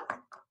do.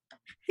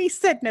 He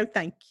said no,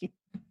 thank you.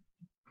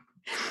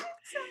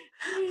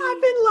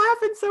 I've been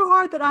laughing so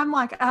hard that I'm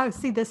like, oh,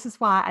 see, this is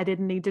why I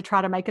didn't need to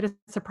try to make it a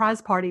surprise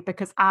party,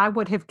 because I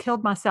would have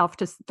killed myself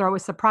to throw a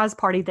surprise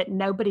party that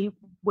nobody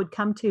would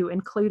come to,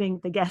 including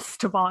the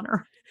guest of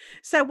honor.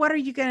 So what are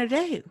you going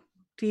to do?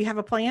 Do you have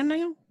a plan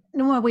now?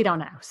 No, well, we don't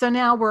know. So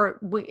now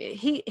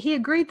he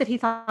agreed that he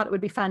thought it would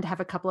be fun to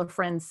have a couple of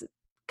friends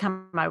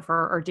come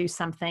over or do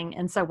something.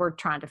 And so we're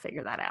trying to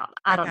figure that out.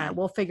 I don't know.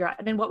 We'll figure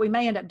out. And what we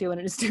may end up doing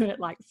is doing it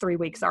like 3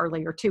 weeks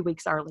early or 2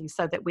 weeks early,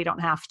 so that we don't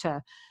have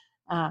to,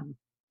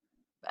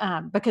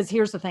 because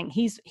here's the thing,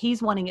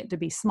 he's wanting it to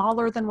be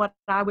smaller than what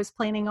I was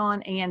planning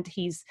on, and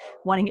he's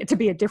wanting it to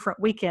be a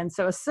different weekend.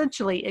 So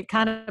essentially it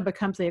kind of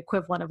becomes the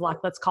equivalent of like,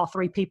 let's call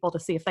 3 people to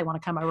see if they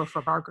want to come over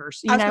for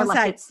burgers. I was going to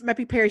say,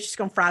 maybe Perry's just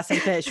going to fry some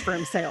fish for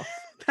himself.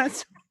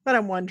 That's what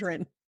I'm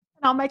wondering.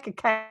 I'll make a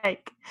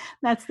cake.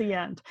 That's the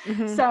end.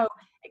 Mm-hmm. So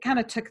it kind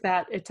of took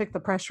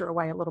the pressure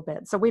away a little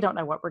bit. So we don't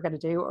know what we're going to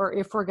do or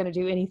if we're going to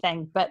do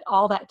anything, but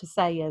all that to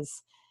say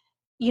is,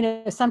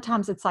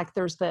 sometimes it's like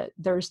there's the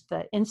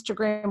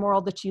Instagram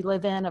world that you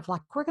live in of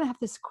like, we're going to have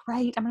this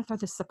great, I'm going to throw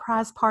this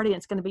surprise party. And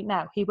it's going to be,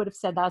 no, he would have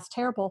said that's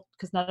terrible,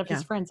 because none of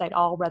his friends, they'd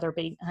all rather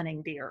be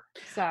hunting deer.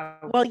 So,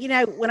 well,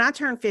 when I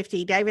turned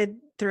 50, David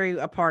threw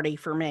a party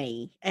for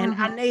me, and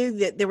I knew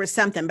that there was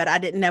something, but I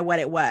didn't know what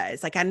it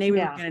was. Like I knew we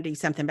were going to do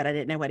something, but I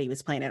didn't know what he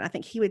was planning. I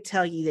think he would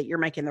tell you that you're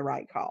making the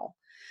right call.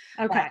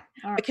 Okay.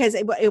 Right. Because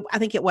I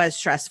think it was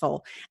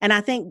stressful. And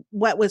I think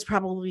what was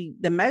probably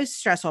the most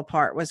stressful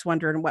part was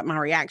wondering what my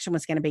reaction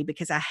was going to be,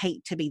 because I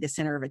hate to be the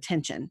center of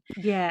attention.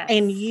 Yeah.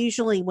 And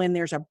usually when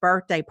there's a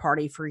birthday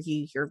party for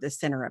you, you're the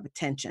center of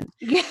attention.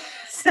 Yeah.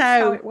 So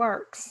that's how it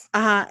works.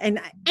 And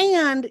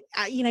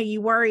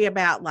you worry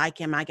about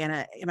like, am I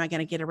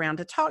gonna get around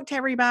to talk to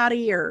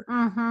everybody or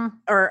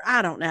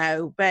I don't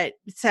know. But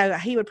so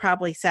he would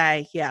probably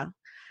say, I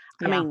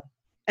mean,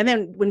 and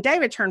then when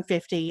David turned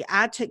 50,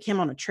 I took him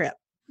on a trip,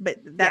 but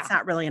that's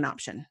not really an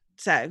option.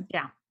 So,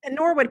 and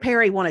nor would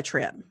Perry want a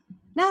trip.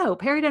 No,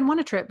 Perry didn't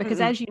want a trip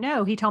because as you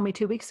know, he told me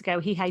 2 weeks ago,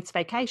 he hates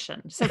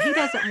vacation. So he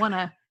doesn't want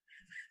to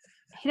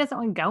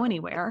go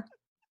anywhere.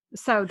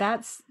 So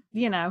that's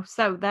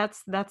so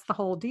that's the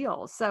whole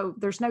deal. So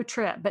there's no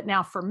trip. But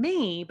now for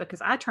me,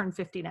 because I turn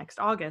 50 next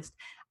August,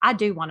 I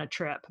do want a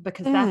trip,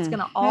 because that's going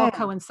to all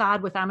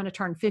coincide with I'm going to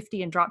turn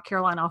 50 and drop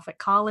Caroline off at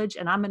college,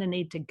 and I'm going to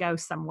need to go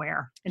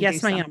somewhere and do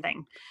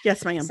something.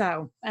 Yes, ma'am.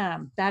 So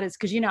that is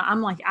because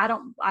I'm like, I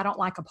don't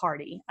like a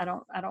party. I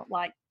don't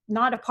like,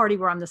 not a party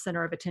where I'm the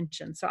center of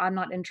attention. So I'm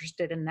not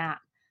interested in that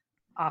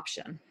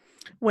option.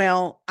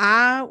 Well,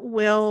 I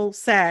will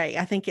say,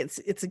 I think it's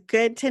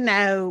good to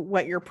know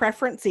what your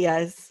preference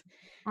is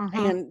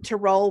and to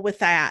roll with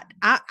that.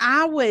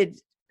 I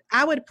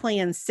would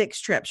plan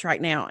 6 trips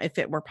right now if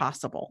it were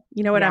possible.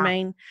 You know what I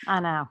mean? I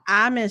know.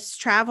 I miss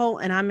travel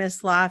and I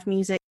miss live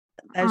music.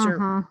 Those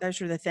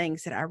are the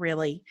things that I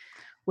really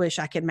wish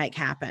I could make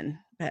happen.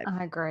 But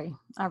I agree.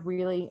 I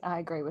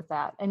agree with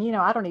that. And,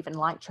 I don't even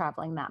like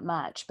traveling that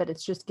much, but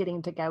it's just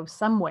getting to go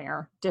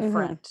somewhere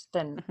different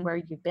than where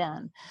you've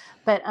been.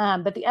 But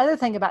the other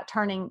thing about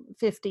turning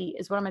 50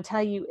 is what I'm going to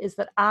tell you is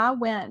that I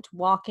went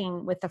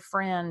walking with a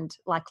friend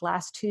like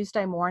last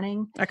Tuesday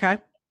morning. Okay.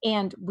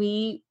 And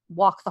we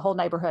walked the whole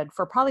neighborhood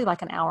for probably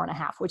like an hour and a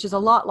half, which is a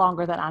lot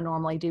longer than I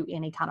normally do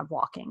any kind of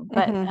walking.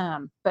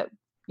 But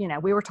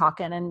we were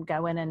talking and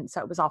going, and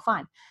so it was all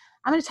fine.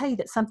 I'm going to tell you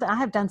that I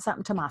have done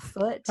something to my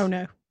foot. Oh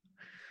no.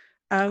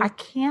 I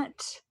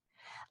can't,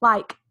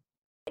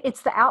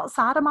 it's the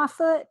outside of my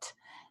foot.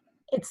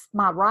 It's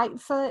my right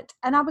foot.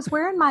 And I was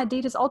wearing my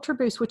Adidas Ultra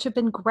Boost, which have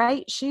been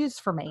great shoes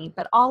for me.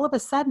 But all of a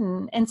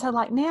sudden, and so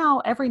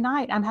now every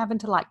night I'm having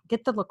to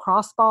get the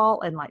lacrosse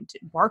ball and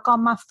work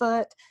on my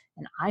foot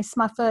and ice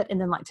my foot.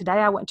 And then today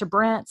I went to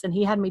Brent's and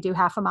he had me do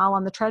half a mile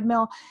on the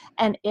treadmill,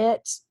 and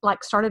it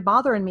started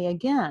bothering me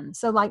again.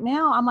 So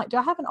now I'm do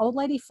I have an old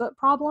lady foot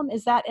problem?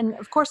 Is that, and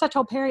of course I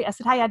told Perry, I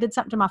said, hey, I did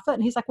something to my foot.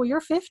 And he's like, well,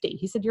 you're 50.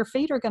 He said, your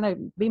feet are going to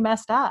be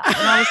messed up. And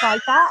I was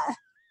like, that.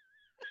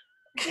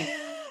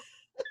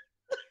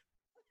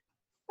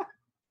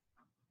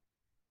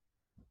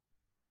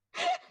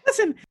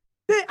 Listen,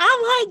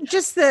 I like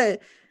just the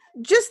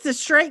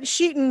straight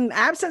shooting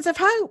absence of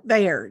hope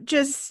there.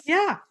 Just,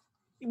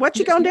 what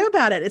you going to do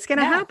about it? It's going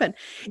to happen.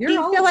 Do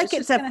you feel like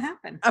it's going to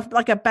happen?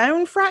 Like a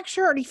bone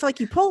fracture, or do you feel like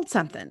you pulled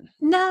something?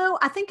 No,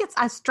 I think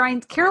I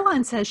strained.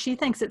 Caroline says she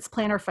thinks it's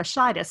plantar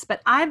fasciitis,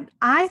 but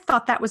I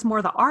thought that was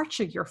more the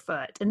arch of your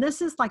foot. And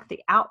this is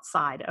the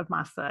outside of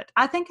my foot.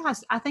 I think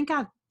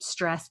I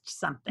stressed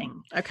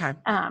something. Okay.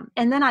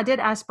 And then I did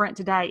ask Brent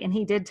today, and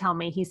he did tell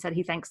me, he said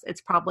he thinks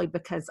it's probably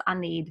because I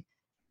need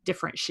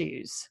different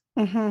shoes.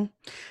 Mm-hmm.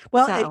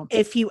 Well,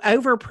 if you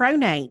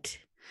overpronate,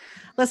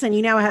 listen,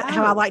 you know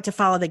how I like to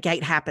follow the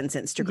Gait Happens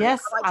Instagram.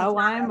 Yes.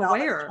 I'm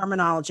aware.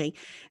 Terminology.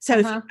 So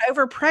if you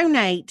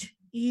overpronate,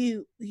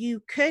 you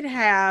could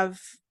have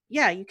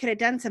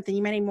done something.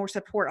 You may need more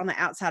support on the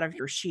outside of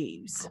your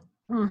shoes.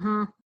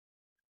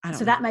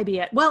 So that may be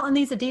it. Well, and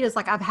these Adidas,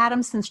 I've had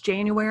them since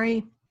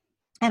January.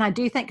 And I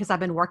do think, because I've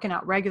been working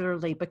out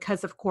regularly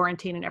because of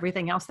quarantine and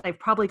everything else, they've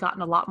probably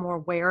gotten a lot more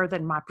wear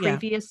than my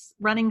previous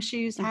running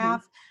shoes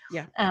have.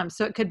 Yeah.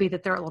 So it could be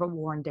that they're a little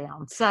worn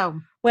down. So,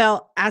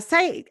 well, I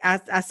say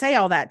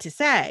all that to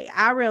say,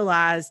 I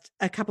realized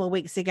a couple of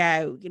weeks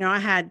ago, I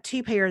had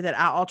 2 pair that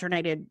I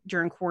alternated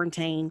during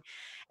quarantine,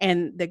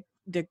 and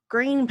the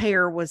green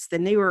pair was the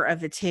newer of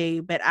the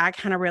 2, but I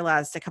kind of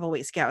realized a couple of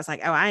weeks ago, I was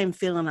like, oh, I am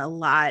feeling a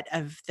lot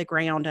of the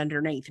ground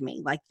underneath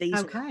me. These.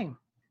 Okay.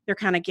 They're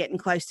kind of getting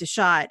close to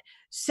shot.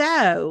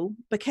 So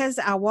because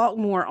I walk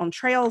more on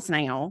trails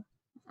now,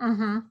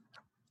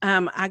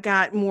 I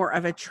got more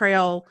of a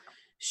trail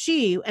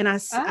shoe, and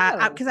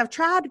because I've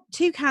tried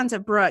 2 kinds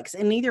of Brooks,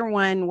 and neither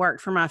one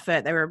worked for my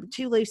foot. They were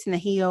too loose in the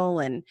heel,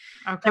 and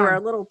they were a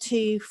little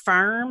too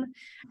firm.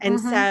 And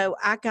so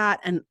I got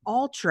an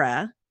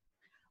Ultra,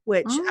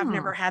 which I've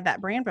never had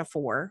that brand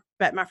before,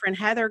 but my friend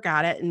Heather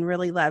got it and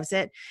really loves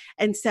it.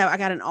 And so I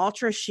got an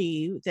Ultra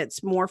shoe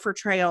that's more for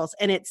trails,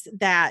 and it's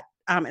that.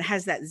 It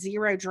has that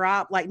 0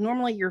 drop.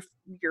 Normally your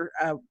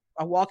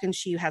a walking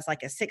shoe has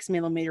a 6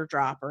 millimeter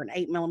drop or an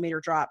 8 millimeter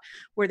drop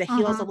where the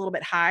heel is a little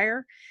bit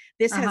higher.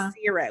 This has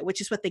 0,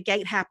 which is what the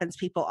Gait Happens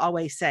people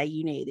always say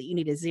you need. That you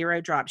need a 0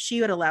 drop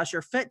shoe. It allows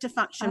your foot to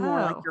function more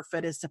like your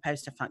foot is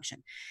supposed to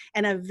function,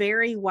 and a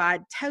very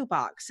wide toe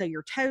box so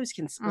your toes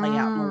can splay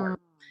out more.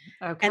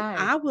 Okay. And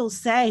I will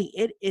say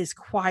it is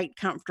quite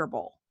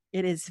comfortable.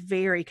 It is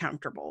very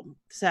comfortable.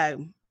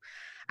 So.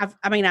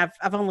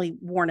 I've only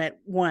worn it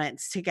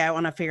once to go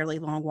on a fairly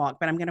long walk,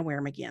 but I'm going to wear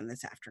them again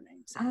this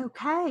afternoon. So.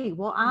 Okay.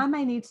 Well, I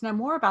may need to know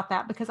more about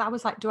that, because I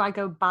was like, do I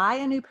go buy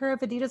a new pair of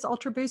Adidas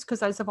Ultra Boost?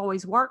 Because those have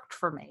always worked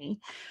for me.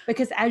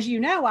 Because as you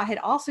know, I had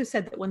also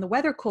said that when the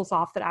weather cools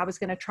off, that I was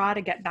going to try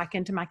to get back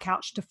into my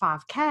couch to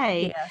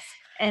 5K. Yes.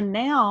 And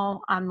now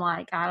I'm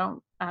like,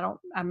 I'm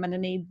going to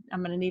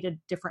need a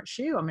different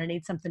shoe. I'm going to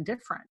need something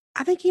different.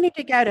 I think you need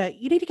to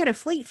go to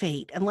Fleet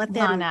Feet and let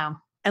them. I know.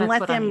 And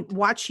let them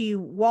watch you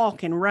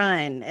walk and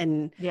run.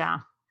 And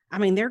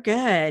they're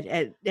good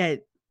at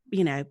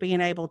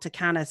being able to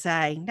kind of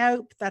say,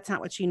 nope, that's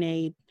not what you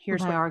need.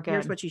 Here's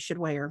what you should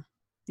wear.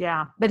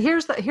 Yeah. But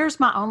here's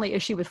my only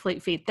issue with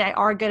Fleet Feet. They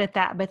are good at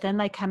that, but then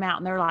they come out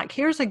and they're like,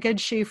 here's a good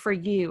shoe for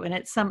you. And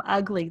it's some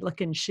ugly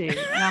looking shoe.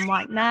 And I'm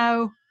like,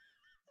 no,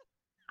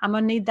 I'm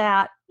going to need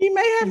that. You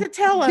may have to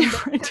tell them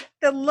different.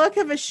 the look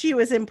of a shoe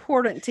is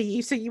important to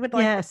you. So you would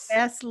like Yes. the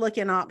best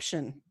looking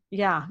option.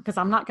 Yeah, because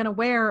I'm not going to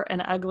wear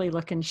an ugly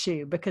looking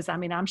shoe because I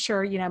mean, I'm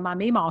sure, my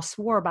Meemaw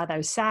swore by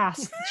those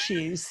SAS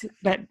shoes,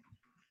 but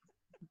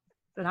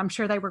I'm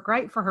sure they were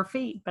great for her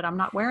feet, but I'm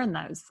not wearing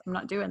those. I'm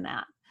not doing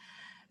that.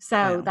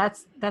 So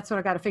that's what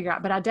I got to figure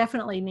out. But I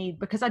definitely need,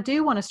 because I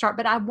do want to start,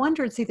 but I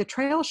wondered, see, the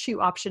trail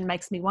shoe option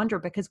makes me wonder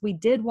because we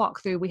did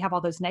walk through, we have all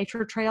those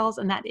nature trails,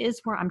 and that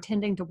is where I'm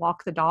tending to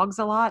walk the dogs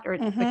a lot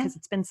because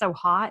it's been so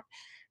hot.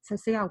 So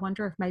see, I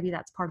wonder if maybe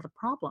that's part of the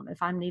problem,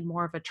 if I need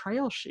more of a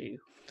trail shoe.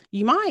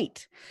 You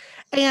might.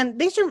 And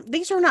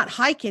these are not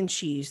hiking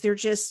shoes. They're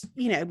just,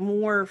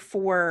 more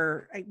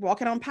for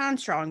walking on pine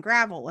straw and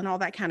gravel and all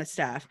that kind of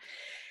stuff.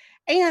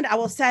 And I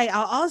will say,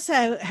 I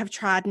also have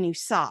tried new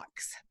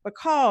socks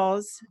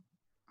because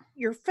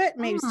your foot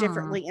moves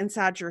differently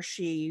inside your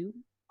shoe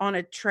on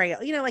a trail.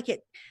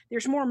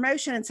 There's more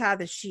motion inside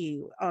the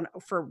shoe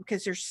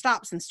because there's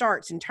stops and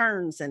starts and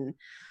turns and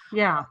all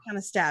kind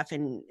of stuff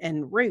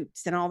and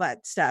roots and all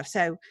that stuff.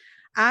 So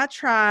I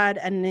tried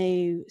a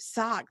new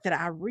sock that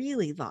I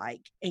really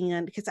like,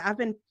 and because I've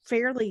been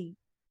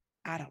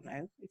I don't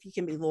know if you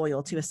can be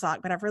loyal to a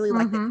sock, but I've really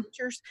liked the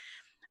features.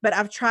 But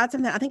I've tried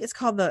something. I think it's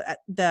called I'm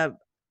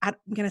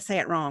going to say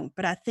it wrong,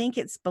 but I think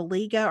it's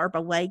Belega or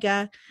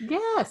Belega.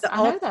 Yes,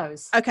 I know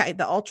those. Okay,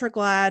 the Ultra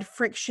Glide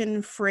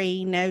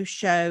friction-free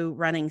no-show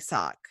running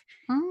sock,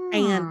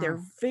 and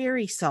they're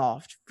very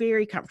soft,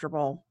 very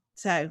comfortable.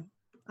 So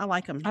I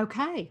like them.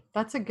 Okay,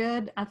 that's a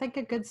good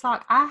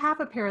sock. I have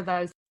a pair of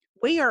those.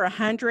 We are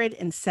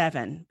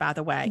 107, by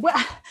the way.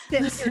 Well,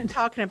 Since we're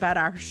talking about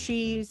our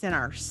shoes and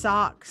our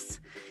socks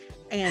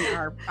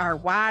and our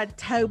wide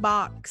toe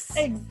box.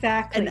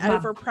 Exactly. And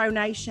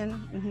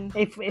overpronation.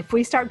 If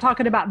we start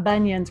talking about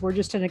bunions, we're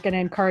just going to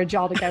encourage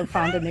y'all to go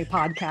find a new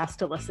podcast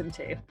to listen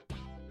to.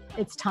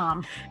 It's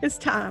time.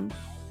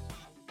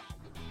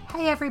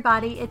 Hey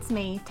everybody, it's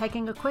me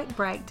taking a quick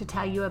break to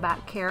tell you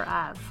about Care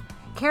of.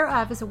 Care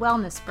of is a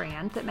wellness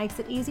brand that makes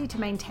it easy to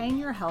maintain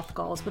your health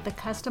goals with a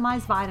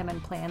customized vitamin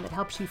plan that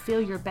helps you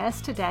feel your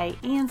best today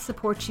and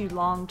supports you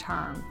long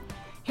term.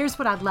 Here's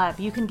what I love.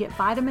 You can get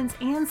vitamins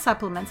and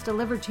supplements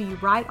delivered to you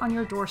right on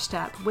your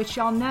doorstep, which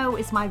y'all know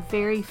is my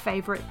very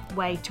favorite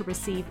way to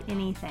receive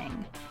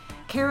anything.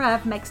 Care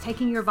of makes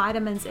taking your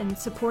vitamins and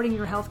supporting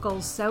your health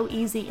goals so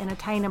easy and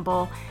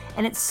attainable,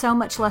 and it's so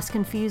much less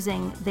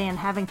confusing than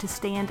having to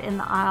stand in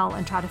the aisle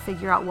and try to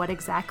figure out what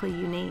exactly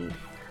you need.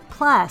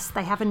 Plus,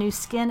 they have a new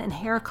skin and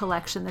hair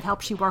collection that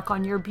helps you work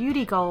on your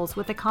beauty goals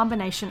with a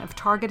combination of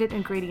targeted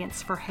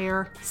ingredients for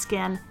hair,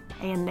 skin,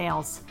 and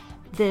nails.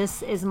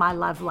 This is my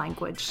love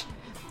language.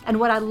 And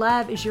what I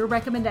love is your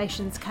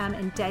recommendations come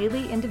in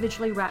daily,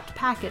 individually wrapped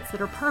packets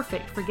that are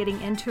perfect for getting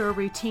into a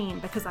routine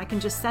because I can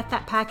just set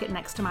that packet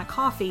next to my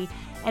coffee,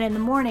 and in the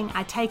morning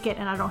I take it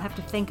and I don't have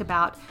to think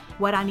about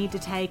what I need to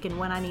take and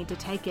when I need to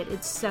take it.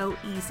 It's so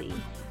easy.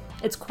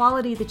 It's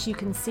quality that you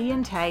can see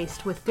and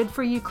taste with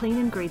good-for-you clean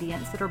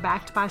ingredients that are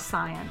backed by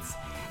science.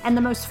 And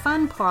the most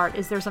fun part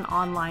is there's an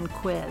online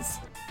quiz.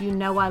 You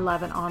know I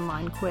love an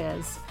online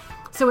quiz.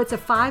 So it's a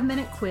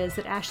 5-minute quiz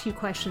that asks you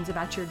questions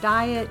about your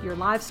diet, your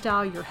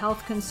lifestyle, your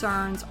health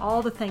concerns,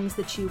 all the things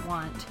that you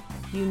want.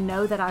 You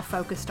know that I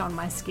focused on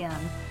my skin.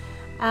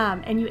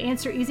 And you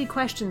answer easy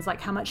questions like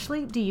how much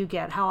sleep do you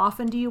get? How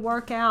often do you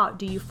work out?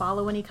 Do you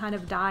follow any kind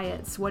of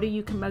diets? What are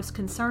you most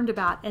concerned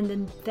about? And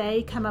then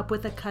they come up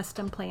with a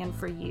custom plan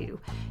for you.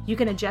 You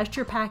can adjust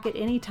your packet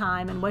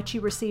anytime, and what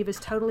you receive is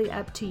totally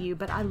up to you,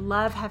 but I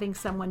love having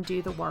someone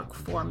do the work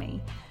for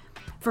me.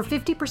 For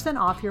 50%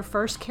 off your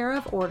first Care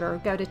of order,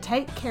 go to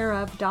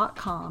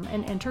takecareof.com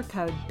and enter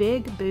code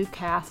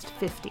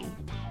BIGBOOCAST50.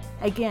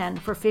 Again,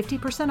 for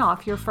 50%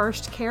 off your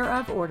first Care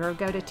of order,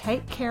 go to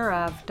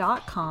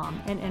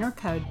takecareof.com and enter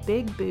code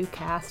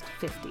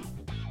BIGBOOCAST50.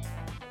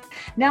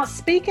 Now,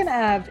 speaking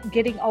of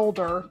getting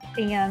older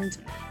and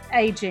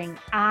aging,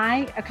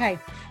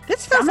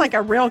 this feels like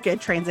a real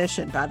good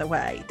transition, by the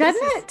way.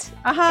 Doesn't it?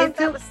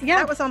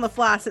 That was on the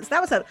fly. Since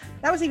that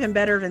was even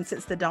better than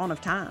since the dawn of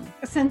time.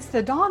 Since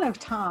the dawn of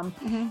time.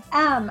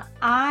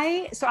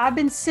 I've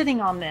been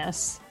sitting on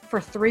this for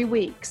 3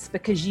 weeks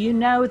because you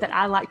know that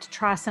I like to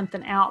try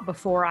something out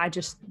before I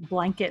just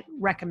blanket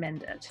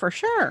recommend it. For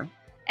sure.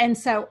 And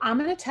so I'm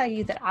going to tell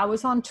you that I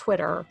was on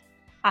Twitter,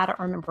 I don't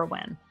remember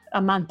when,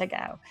 a month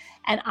ago,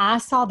 and I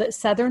saw that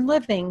Southern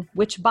Living,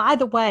 which by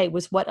the way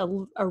was what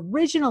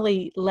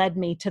originally led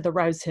me to the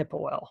rosehip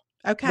oil,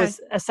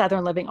 was a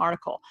Southern Living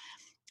article.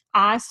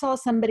 I saw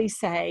somebody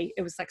say,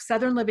 it was like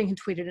Southern Living had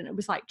tweeted, and it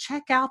was like,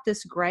 check out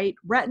this great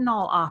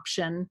retinol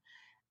option.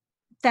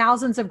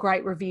 Thousands of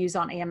great reviews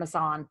on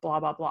Amazon,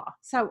 blah, blah, blah.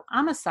 So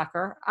I'm a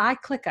sucker. I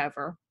click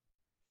over.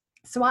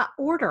 So I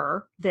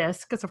order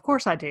this because of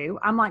course I do.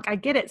 I'm like, I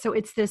get it. So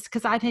it's this,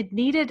 because I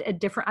needed a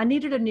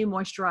new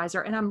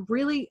moisturizer, and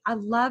I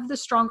love the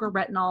stronger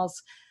retinols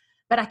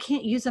but I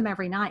can't use them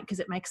every night because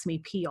it makes me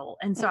peel.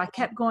 And so I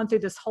kept going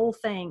through this whole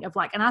thing of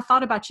like, and I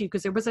thought about you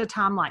because there was a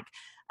time like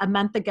a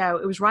month ago,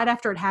 it was right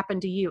after it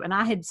happened to you. And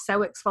I had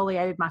so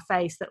exfoliated my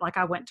face that like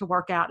I went to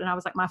work out and I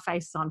was like, my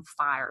face is on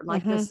fire.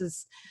 Like this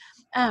is,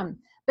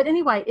 but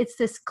anyway, it's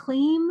this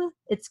Cleam,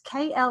 it's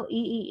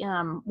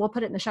KLEEM. We'll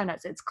put it in the show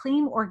notes. It's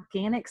Cleam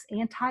Organics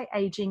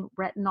Anti-Aging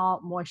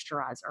Retinol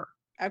Moisturizer.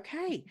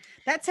 Okay.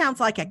 That sounds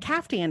like a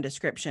caftan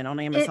description on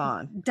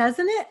Amazon.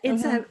 Doesn't it?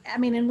 It's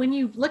and when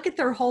you look at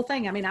their whole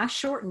thing, I mean, I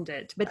shortened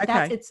it, but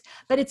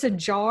it's a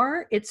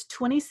jar. It's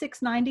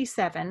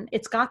 $26.97.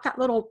 It's got that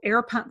little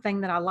air pump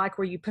thing that I like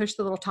where you push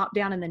the little top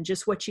down and then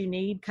just what you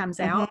need comes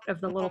out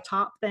of the little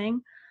top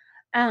thing.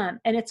 And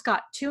it's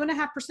got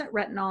 2.5%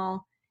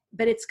 retinol,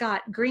 but it's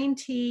got green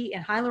tea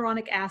and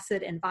hyaluronic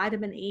acid and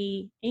vitamin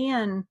E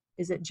and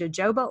is it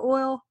jojoba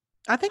oil?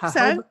 I think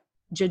so.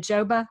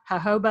 Jojoba,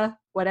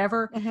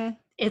 whatever.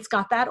 It's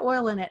got that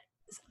oil in it.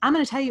 I'm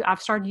going to tell you,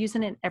 I've started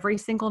using it every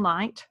single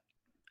night.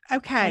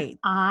 Okay.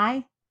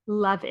 I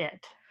love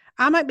it.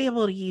 I might be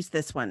able to use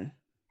this one.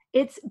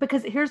 It's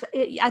because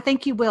I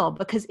think you will,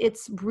 because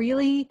it's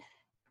really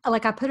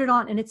like I put it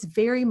on and it's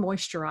very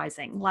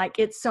moisturizing.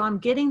 Like so I'm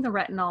getting the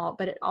retinol,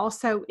 but it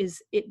also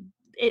is,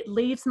 it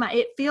leaves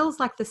it feels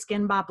like the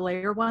Skin by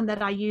Blair one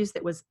that I used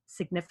that was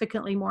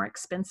significantly more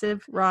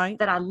expensive. Right.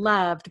 That I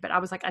loved, but I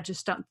was like, I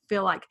just don't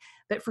feel like,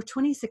 but for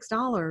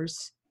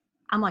 $26,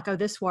 I'm like, oh,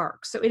 this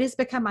works. So it has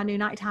become my new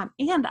nighttime.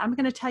 And I'm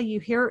going to tell you,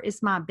 here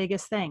is my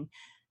biggest thing.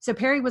 So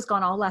Perry was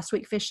gone all last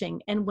week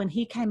fishing. And when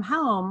he came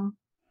home,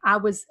 I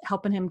was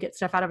helping him get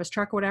stuff out of his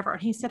truck or whatever.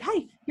 And he said,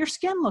 hey, your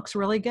skin looks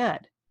really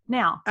good.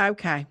 Now,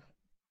 okay.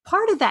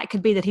 Part of that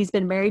could be that he's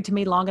been married to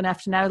me long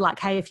enough to know, like,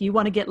 hey, if you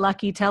want to get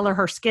lucky, tell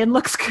her skin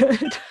looks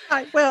good.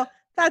 Right. Well,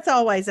 that's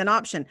always an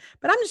option.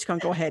 But I'm just going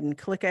to go ahead and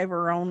click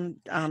over on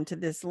to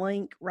this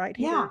link right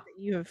here that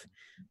you have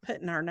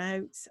put in our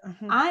notes.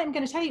 I am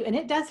going to tell you, and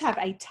it does have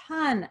a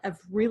ton of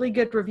really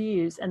good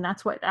reviews. And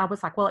that's what I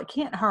was like, well, it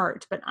can't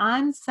hurt. But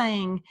I'm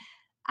saying,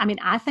 I mean,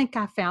 I think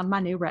I found my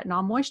new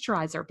retinol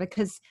moisturizer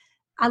because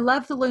I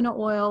love the Luna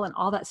oil and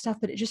all that stuff,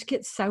 but it just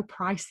gets so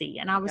pricey.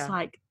 And I was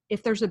like,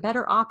 if there's a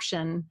better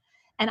option,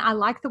 and I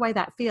like the way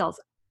that feels.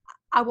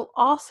 I will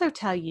also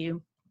tell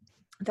you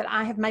that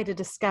I have made a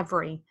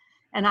discovery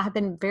and I have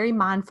been very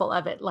mindful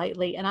of it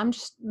lately. And I'm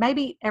just,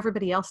 maybe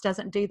everybody else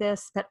doesn't do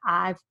this, but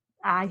I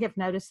have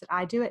noticed that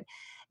I do it,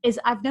 is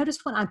I've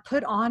noticed when I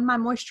put on my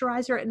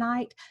moisturizer at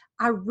night,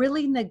 I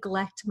really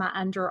neglect my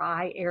under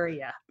eye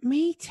area.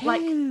 Me too.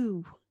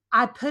 Like,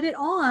 I put it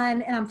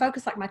on and I'm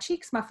focused like my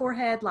cheeks, my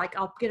forehead, like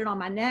I'll get it on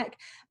my neck.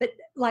 But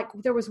like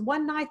there was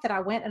one night that I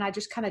went and I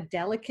just kind of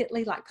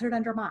delicately like put it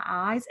under my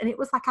eyes and it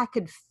was like I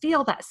could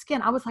feel that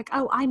skin. I was like,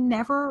 oh, I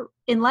never,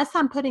 unless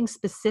I'm putting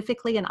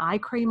specifically an eye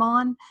cream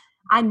on,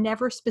 I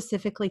never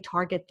specifically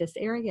target this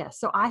area.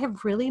 So I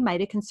have really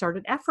made a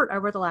concerted effort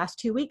over the last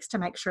 2 weeks to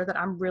make sure that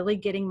I'm really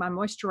getting my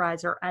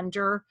moisturizer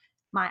under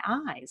my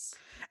eyes.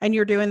 And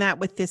you're doing that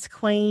with this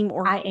Clean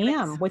Organics? I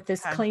am with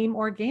this Clean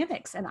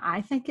Organics. And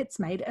I think it's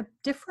made a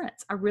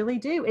difference. I really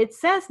do. It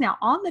says now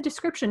on the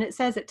description, it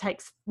says it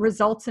takes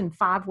results in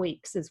 5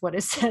 weeks is what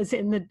it says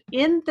in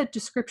the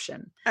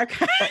description.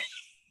 Okay.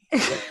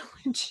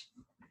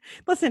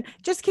 Listen,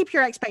 just keep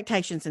your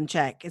expectations in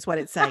check is what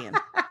it's saying.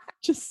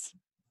 Just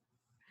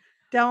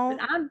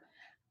don't.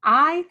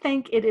 I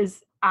think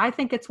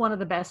it's one of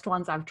the best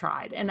ones I've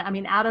tried. And I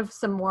mean, out of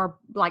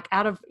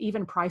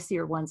even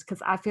pricier ones,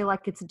 because I feel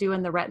like it's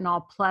doing the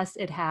retinol plus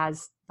it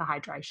has the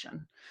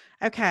hydration.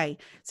 Okay.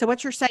 So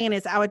what you're saying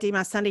is I would do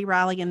my Sunday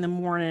Riley in the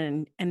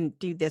morning and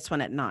do this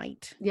one at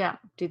night. Yeah.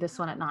 Do this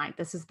one at night.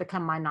 This has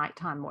become my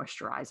nighttime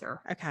moisturizer.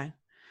 Okay.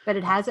 But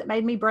it hasn't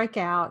made me break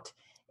out.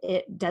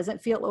 It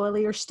doesn't feel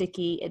oily or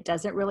sticky. It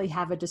doesn't really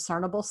have a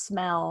discernible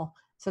smell.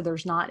 So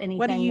there's not anything.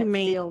 What do you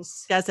mean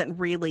doesn't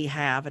really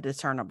have a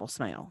discernible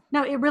smell?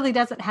 No, it really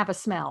doesn't have a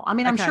smell. I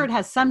mean, I'm sure it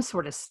has some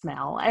sort of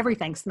smell.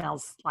 Everything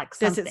smells like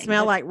something. Does it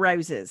smell like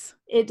roses?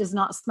 It does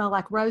not smell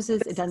like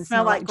roses. It doesn't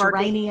smell like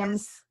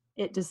geraniums.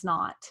 It does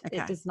not. Okay.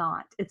 It does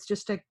not. It's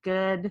just a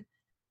good,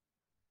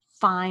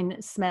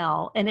 fine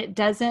smell. And it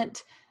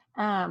doesn't,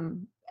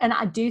 and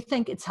I do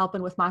think it's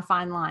helping with my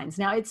fine lines.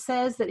 Now, it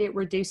says that it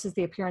reduces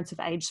the appearance of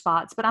age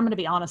spots, but I'm going to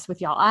be honest with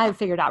y'all. I have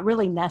figured out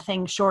really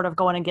nothing short of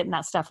going and getting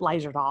that stuff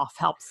lasered off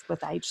helps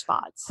with age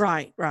spots.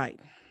 Right.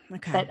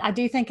 Okay. But I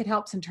do think it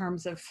helps in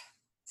terms of,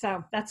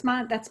 so that's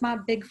my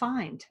big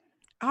find.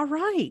 All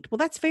right. Well,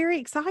 that's very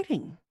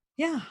exciting.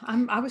 Yeah,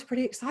 I was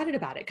pretty excited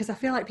about it because I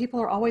feel like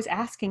people are always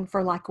asking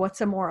for like,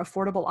 what's a more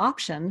affordable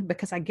option?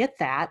 Because I get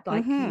that.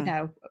 Like, you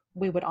know,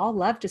 we would all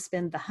love to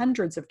spend the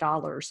hundreds of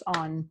dollars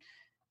on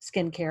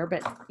skincare,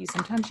 but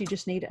sometimes you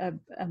just need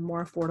a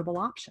more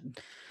affordable option.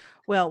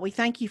 Well, we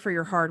thank you for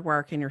your hard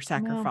work and your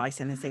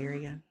sacrifice in this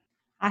area.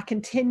 I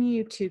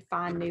continue to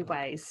find new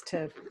ways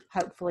to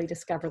hopefully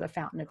discover the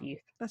fountain of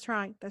youth. That's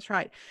right.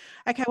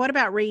 Okay. What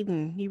about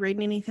reading? You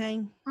reading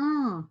anything?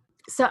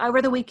 So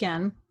over the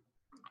weekend,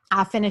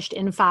 I finished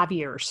In 5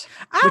 Years.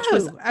 Oh, which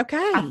was,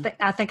 okay.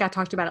 I think I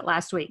talked about it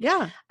last week.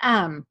 Yeah.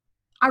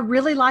 I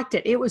really liked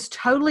it. It was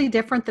totally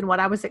different than what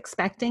I was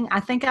expecting. I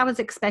think I was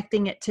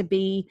expecting it to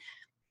be,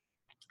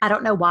 I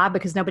don't know why,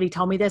 because nobody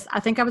told me this. I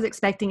think I was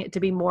expecting it to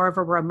be more of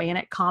a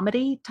romantic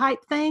comedy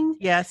type thing.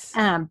 Yes.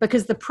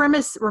 Because the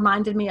premise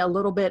reminded me a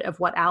little bit of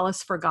What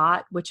Alice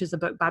Forgot, which is a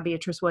book by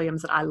Beatrice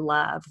Williams that I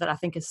love, that I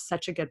think is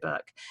such a good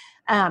book.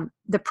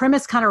 The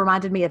premise kind of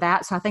reminded me of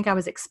that. So I think I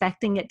was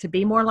expecting it to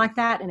be more like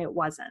that, and it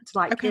wasn't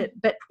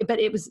but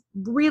it was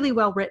really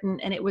well written,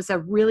 and it was a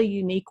really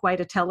unique way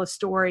to tell a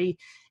story,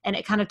 and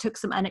it kind of took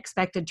some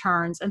unexpected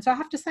turns. And so I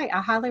have to say,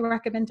 I highly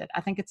recommend it.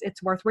 I think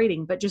it's worth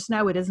reading, but just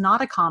know it is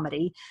not a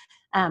comedy.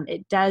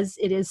 It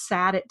is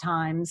sad at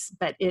times,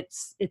 but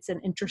it's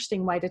an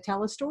interesting way to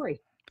tell a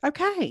story.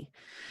 Okay.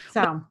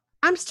 So well,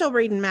 I'm still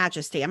reading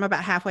Majesty. I'm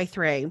about halfway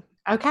through.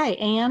 Okay.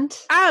 And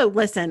oh,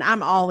 listen,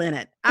 I'm all in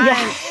it.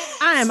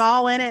 I am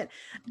all in it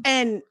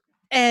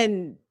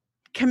and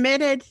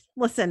committed.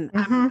 Listen,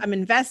 I'm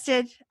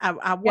invested.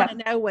 I want to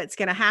know what's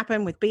going to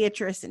happen with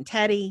Beatrice and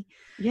Teddy.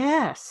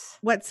 Yes.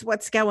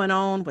 What's going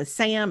on with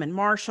Sam and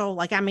Marshall.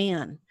 Like, I'm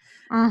in.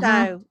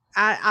 So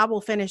I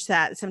will finish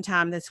that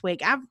sometime this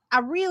week. I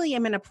really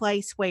am in a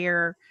place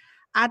where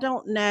I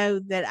don't know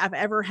that I've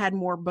ever had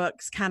more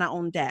books kind of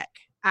on deck.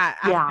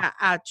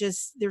 I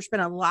just, there's been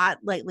a lot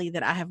lately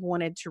that I have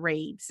wanted to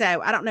read.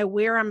 So I don't know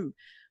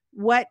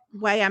what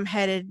way I'm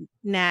headed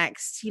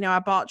next. You know, I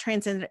bought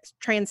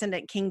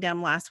Transcendent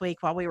Kingdom last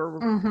week while we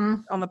were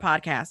on the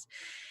podcast,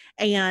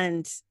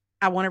 and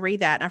I want to read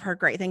that. And I've heard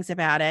great things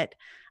about it.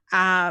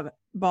 I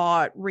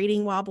bought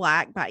Reading While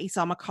Black by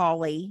Esau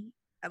McCaulley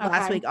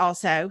last week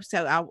also.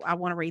 So I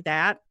want to read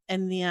that.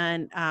 And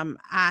then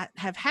I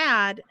have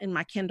had in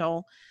my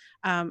Kindle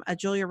a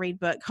Julia Reed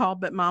book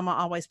called But Mama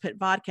Always Put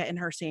Vodka in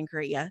Her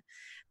Sangria,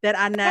 that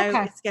I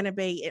know it's going to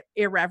be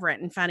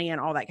irreverent and funny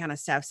and all that kind of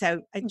stuff.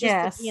 So it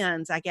just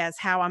depends, I guess,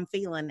 how I'm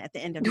feeling at the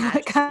end of Majesty.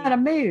 What kind of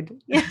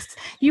mood? Yes.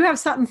 You have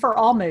something for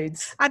all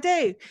moods. I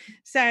do.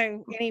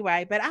 So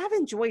anyway, but I've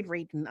enjoyed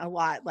reading a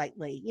lot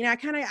lately. You know,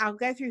 I'll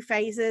go through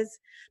phases,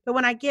 but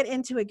when I get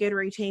into a good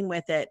routine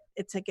with it,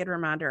 it's a good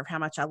reminder of how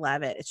much I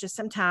love it. It's just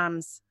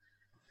sometimes,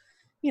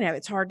 you know,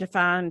 it's hard to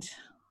find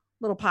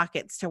little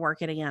pockets to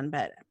work it in,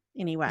 but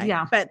anyway,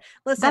 but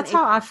listen, that's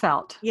how I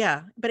felt.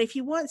 Yeah. But if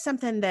you want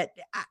something that,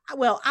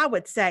 I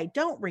would say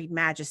don't read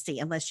Majesty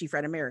unless you've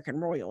read American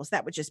Royals.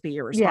 That would just be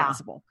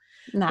irresponsible.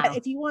 Yeah. No. But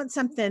if you want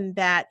something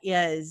that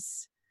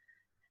is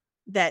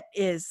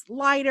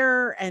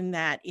lighter and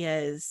that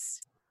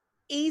is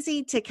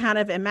easy to kind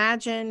of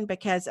imagine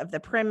because of the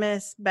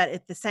premise, but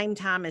at the same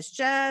time is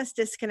just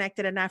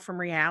disconnected enough from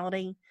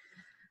reality,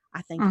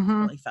 I think it's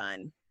really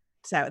fun.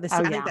 So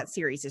I think that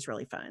series is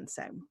really fun.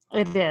 So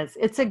it is.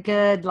 It's a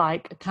good,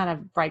 like, kind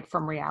of break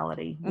from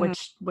reality,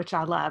 which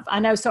I love. I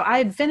know. So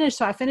I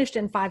finished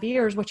in 5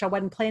 years, which I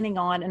wasn't planning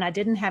on, and I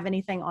didn't have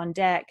anything on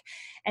deck.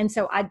 And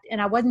so I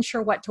wasn't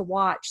sure what to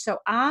watch. So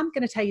I'm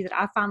going to tell you that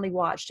I finally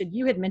watched, and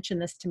you had mentioned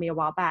this to me a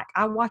while back.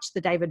 I watched the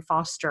David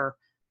Foster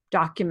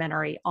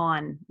documentary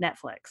on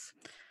Netflix.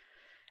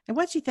 And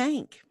what'd you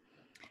think?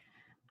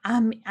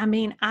 I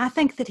mean, I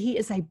think that he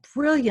is a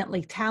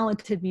brilliantly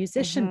talented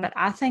musician, but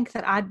I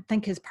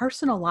think his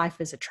personal life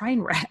is a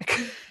train wreck.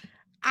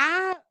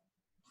 I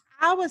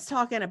was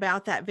talking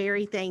about that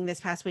very thing this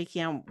past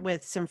weekend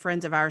with some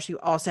friends of ours who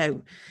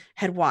also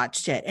had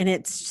watched it. And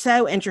it's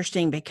so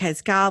interesting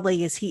because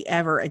golly, is he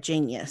ever a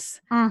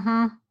genius?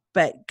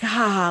 But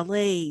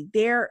golly,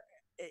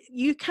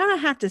 you kind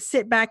of have to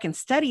sit back and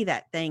study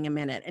that thing a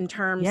minute in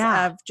terms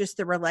of just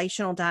the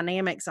relational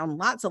dynamics on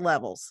lots of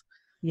levels.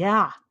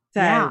 Yeah.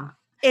 So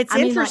it's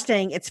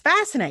interesting. It's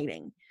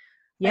fascinating.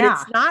 Yeah. But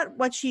it's not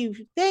what you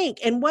think.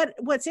 And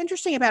what's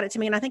interesting about it to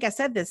me, and I think I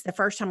said this the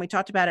first time we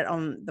talked about it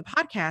on the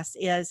podcast,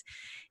 is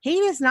he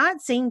does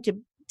not seem to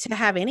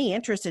have any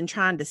interest in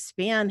trying to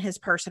spin his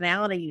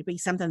personality to be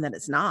something that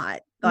it's not.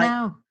 Like,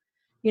 no.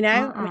 You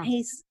know, I mean,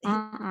 he's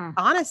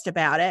honest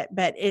about it,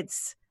 but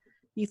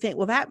you think,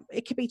 well,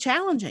 it could be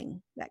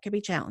challenging. That could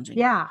be challenging.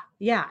 Yeah.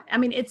 Yeah. I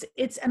mean,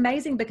 it's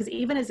amazing because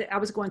even as I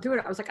was going through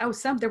it, I was like,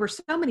 there were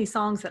so many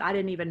songs that I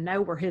didn't even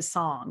know were his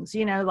songs,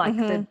 you know, like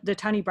the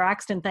Toni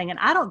Braxton thing. And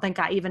I don't think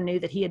I even knew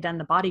that he had done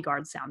the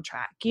Bodyguard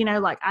soundtrack, you know,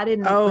 like I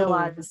didn't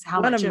realize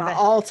how much of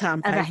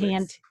all-time of a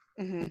hand,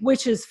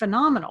 which is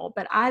phenomenal,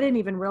 but I didn't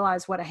even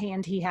realize what a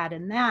hand he had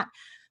in that.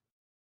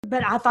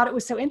 But I thought it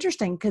was so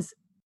interesting because,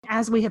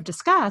 as we have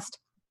discussed,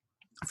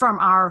 from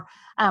our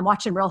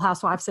watching Real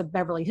Housewives of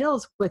Beverly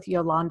Hills with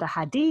Yolanda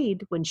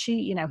Hadid, when she,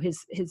 you know,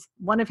 his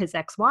one of his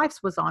ex-wives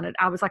was on it.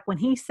 I was like, when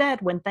he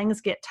said, when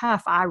things get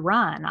tough, I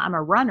run, I'm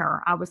a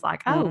runner. I was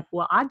like, oh,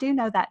 well, I do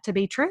know that to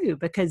be true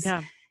because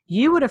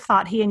you would have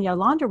thought he and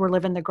Yolanda were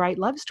living the great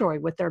love story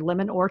with their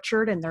lemon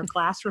orchard and their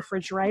glass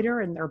refrigerator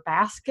and their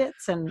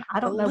baskets. And I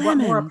don't know what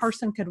more a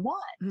person could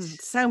want.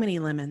 So many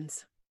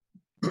lemons.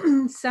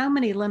 So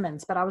many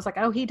lemons. But I was like,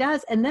 oh, he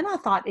does. And then I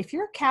thought, if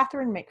you're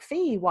Katharine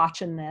McPhee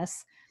watching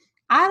this,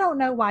 I don't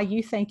know why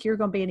you think you're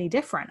going to be any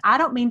different. I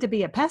don't mean to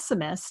be a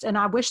pessimist, and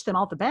I wish them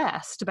all the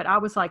best, but I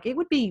was like, it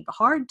would be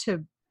hard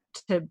to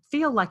to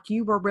feel like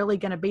you were really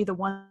going to be the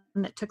one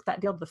that took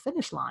that deal to the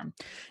finish line.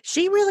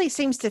 She really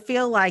seems to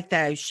feel like,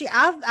 though,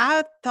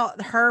 I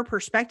thought her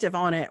perspective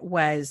on it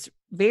was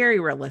very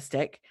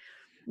realistic.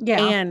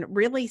 Yeah. And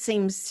really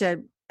seems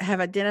to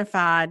have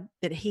identified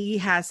that he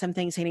has some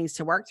things he needs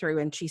to work through,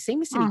 and she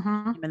seems to be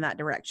pushing him in that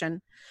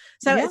direction.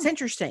 So it's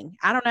interesting.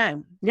 I don't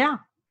know. Yeah.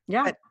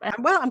 Yeah. But,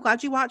 well, I'm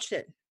glad you watched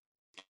it.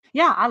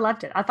 Yeah, I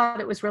loved it. I thought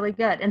it was really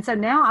good. And so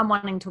now I'm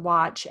wanting to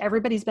watch,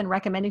 everybody's been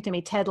recommending to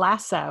me Ted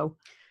Lasso,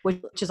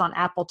 which is on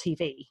Apple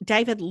TV.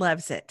 David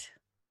loves it.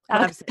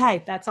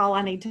 Okay, that's all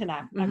I need to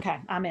know. Okay,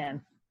 I'm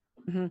in.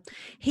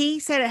 He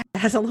said it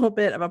has a little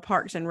bit of a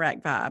Parks and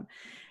Rec vibe,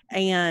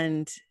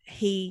 and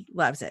he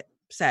loves it.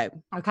 So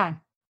okay,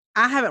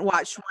 I haven't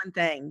watched one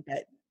thing,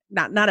 but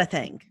not a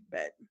thing,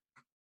 but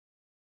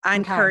I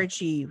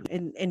encourage you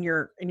in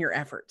your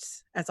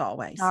efforts as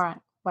always. All right.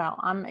 Well,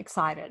 I'm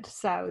excited.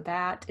 So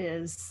that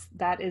is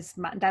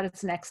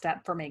next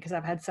step for me, because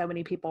I've had so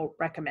many people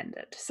recommend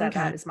it. So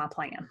that is my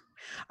plan.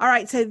 All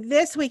right. So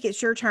this week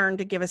it's your turn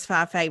to give us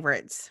 5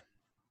 favorites.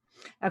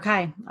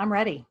 Okay, I'm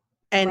ready.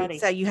 And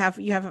so you have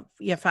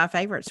 5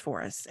 favorites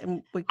for us,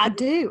 and I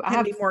do. I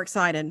have be more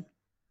excited.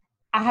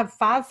 I have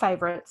 5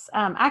 favorites.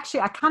 Actually,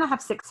 I kind of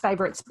have 6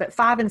 favorites, but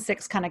 5 and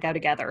 6 kind of go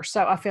together.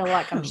 So I feel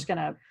like I'm just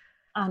gonna.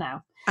 I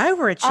know.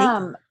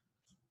 Overachiever.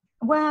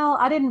 Well,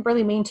 I didn't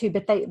really mean to,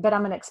 but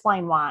I'm going to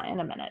explain why in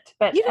a minute.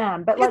 But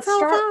but let's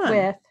start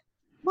with.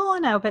 Well, I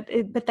know, but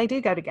they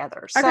do go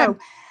together. Okay.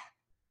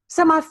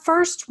 So my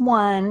first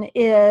one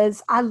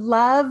is I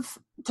love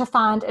to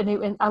find new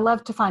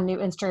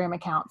Instagram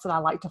accounts that I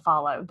like to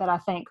follow that I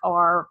think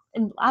are,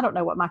 and I don't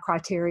know what my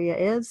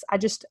criteria is. I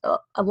just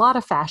a lot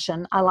of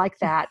fashion. I like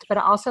that, but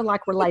I also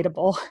like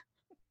relatable.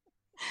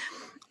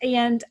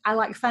 And I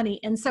like funny.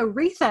 And so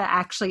Retha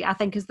actually, I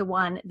think, is the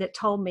one that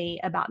told me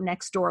about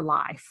Next Door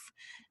Life.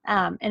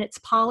 And it's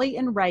Polly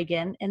and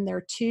Reagan, and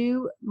they're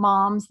 2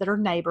 moms that are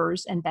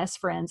neighbors and best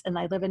friends, and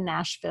they live in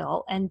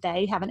Nashville, and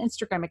they have an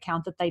Instagram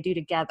account that they do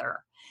together.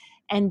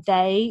 And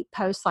they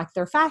post like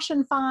their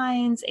fashion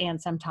finds and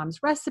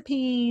sometimes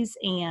recipes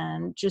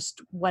and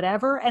just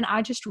whatever. And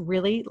I just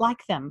really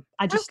like them.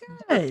 It's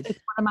one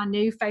of my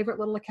new favorite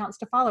little accounts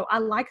to follow. I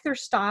like their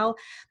style.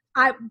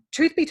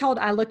 Truth be told,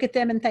 I look at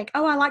them and think,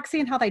 oh, I like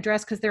seeing how they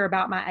dress because they're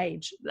about my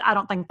age. I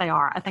don't think they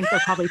are. I think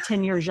they're probably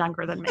 10 years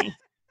younger than me.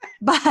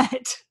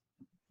 But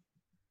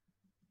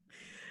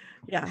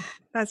yeah,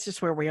 that's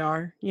just where we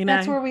are.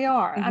 That's where we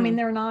are. I mean,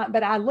 they're not,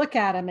 but I look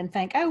at them and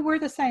think, oh, we're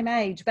the same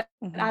age. But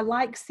I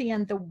like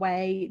seeing the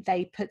way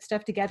they put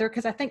stuff together,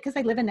 because I think because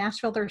they live in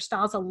Nashville, their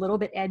style's a little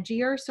bit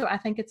edgier. So I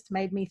think it's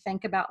made me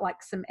think about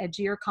like some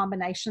edgier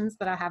combinations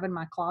that I have in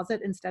my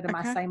closet instead of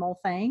my same old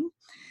thing.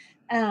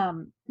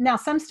 Now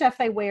some stuff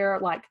they wear,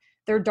 like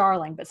they're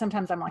darling, but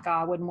sometimes I'm like, oh,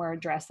 I wouldn't wear a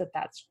dress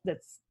that's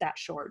that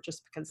short,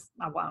 just because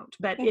I won't,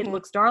 but it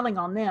looks darling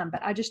on them,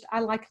 but I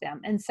like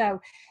them. And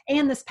so,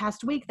 and this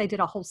past week they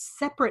did a whole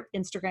separate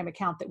Instagram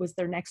account that was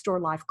their Next Door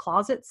Life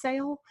closet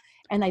sale.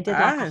 And they did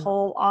like a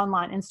whole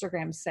online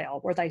Instagram sale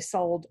where they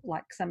sold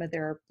like some of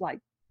their like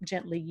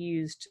gently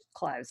used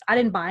clothes. I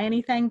didn't buy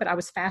anything, but I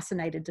was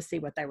fascinated to see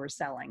what they were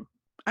selling.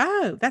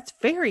 Oh, that's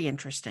very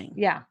interesting.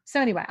 Yeah.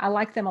 So anyway, I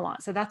like them a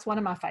lot. So that's one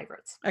of my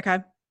favorites. Okay.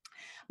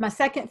 My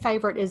second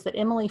favorite is that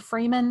Emily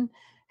Freeman,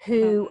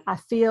 who I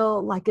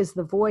feel like is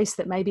the voice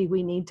that maybe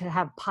we need to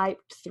have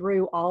piped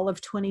through all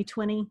of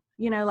 2020,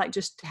 like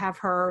just to have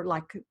her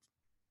like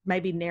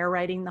maybe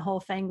narrating the whole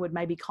thing would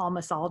maybe calm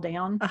us all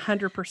down.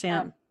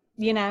 100%.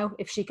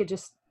 If she could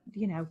just,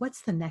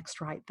 what's the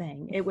next right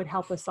thing? It would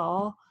help us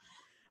all.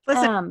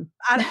 Listen,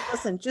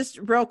 just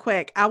real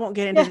quick. I won't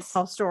get into this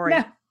whole story.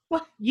 No.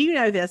 You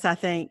know this, I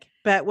think,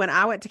 but when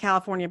I went to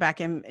California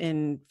back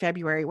in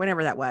February,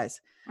 whenever that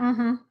was,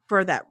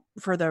 for the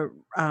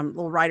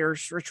little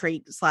writers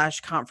retreat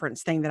 /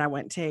 conference thing that I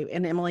went to,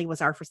 and Emily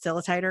was our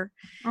facilitator.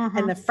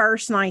 And the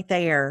first night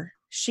there,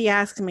 she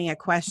asked me a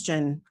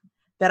question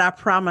that I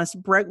promise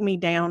broke me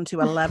down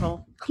to a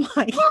level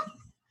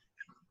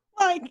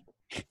like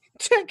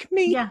took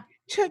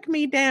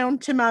me down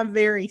to my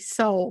very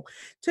soul,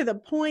 to the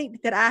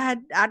point that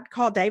I'd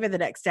call David the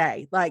next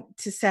day, like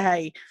to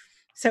say,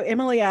 so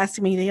Emily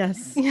asked me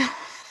this. Yeah.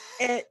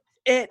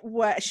 It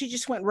was, she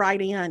just went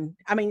right in.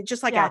 I mean,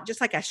 just like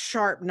a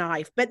sharp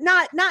knife, but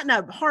not in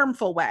a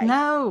harmful way.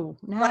 No,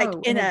 like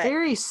in a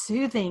very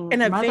soothing,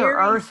 in a Mother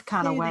Earth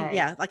kind of way.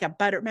 Yeah, like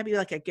maybe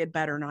like a good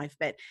butter knife,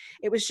 but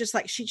it was just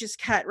like she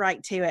just cut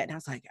right to it, and I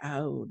was like,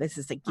 oh, this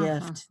is a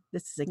gift.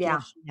 This is a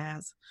gift she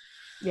has.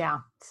 Yeah.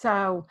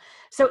 So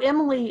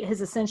Emily has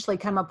essentially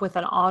come up with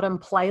an autumn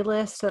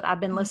playlist that I've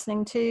been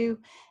listening to.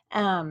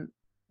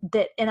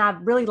 And I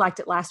really liked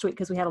it last week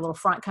because we had a little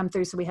front come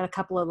through. So we had a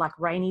couple of like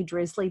rainy,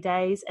 drizzly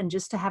days, and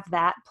just to have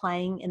that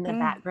playing in the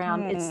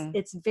background,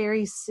 it's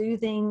very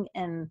soothing.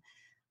 And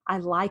I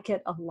like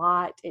it a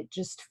lot. It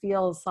just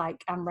feels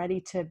like I'm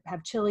ready to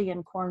have chili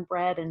and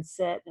cornbread and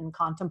sit and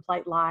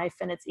contemplate life.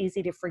 And it's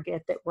easy to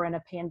forget that we're in a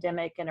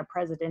pandemic and a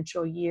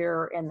presidential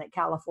year and that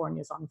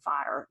California's on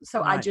fire.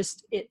 So Right.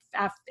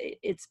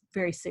 it's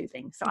very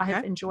soothing. So I Okay.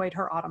 have enjoyed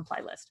her autumn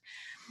playlist.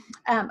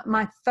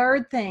 My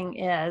third thing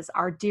is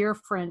our dear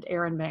friend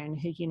Erin Moon,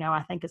 who,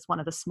 I think is one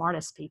of the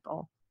smartest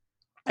people.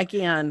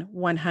 Again,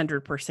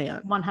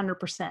 100%.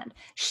 100%.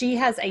 She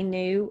has a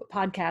new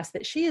podcast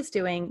that she is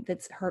doing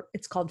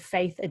it's called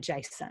Faith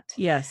Adjacent.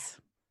 Yes.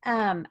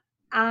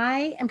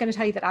 I am going to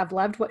tell you that I've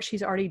loved what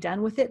she's already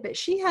done with it, but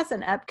she has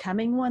an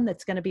upcoming one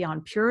that's going to be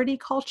on purity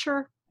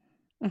culture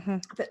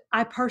that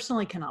I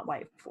personally cannot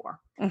wait for.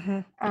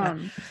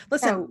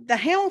 Listen, the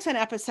Hamilton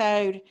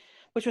episode,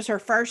 which was her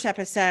first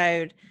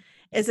episode,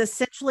 is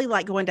essentially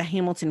like going to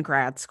Hamilton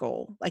grad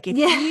school. Like if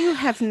you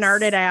have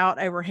nerded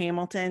out over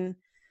Hamilton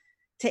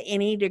to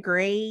any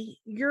degree,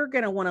 you're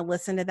going to want to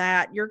listen to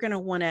that. You're going to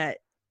want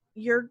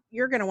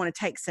to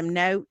take some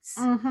notes.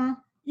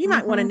 You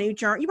might want a new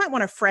journal. You might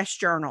want a fresh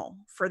journal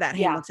for that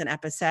Hamilton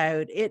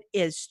episode. It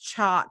is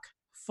chock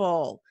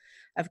full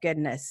of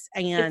goodness.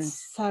 And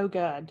it's so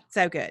good.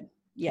 So good.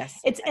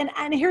 Yes.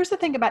 And here's the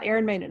thing about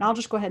Erin Moon, and I'll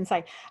just go ahead and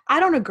say, I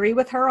don't agree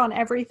with her on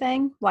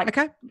everything. Like,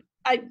 okay.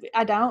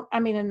 I don't. I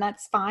mean, and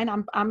that's fine.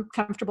 I'm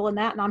comfortable in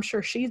that, and I'm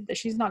sure she's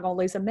not going to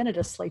lose a minute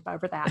of sleep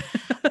over that.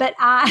 But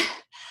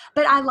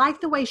I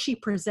like the way she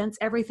presents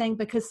everything,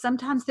 because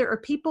sometimes there are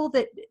people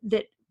that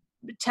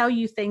tell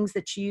you things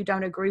that you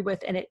don't agree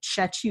with, and it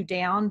shuts you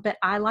down. But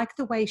I like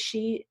the way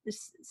she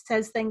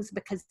says things,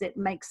 because it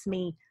makes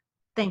me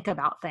think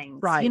about things.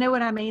 Right. You know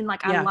what I mean?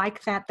 Like, I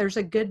like that there's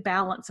a good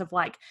balance of,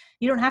 like,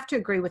 you don't have to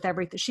agree with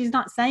everything. She's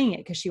not saying it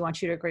because she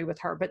wants you to agree with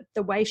her, but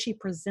the way she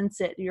presents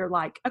it, you're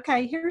like,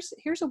 okay, here's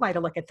a way to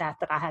look at that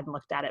I hadn't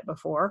looked at it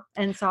before.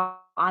 And so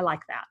I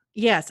like that.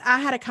 Yes. I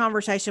had a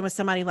conversation with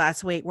somebody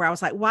last week where I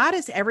was like, why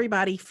does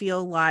everybody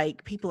feel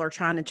like people are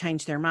trying to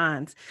change their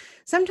minds?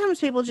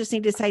 Sometimes people just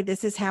need to say,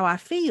 this is how I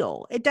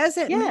feel. It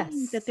doesn't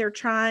mean that they're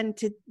trying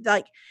to,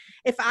 like,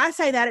 if I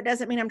say that, it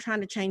doesn't mean I'm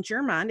trying to change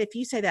your mind. If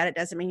you say that, it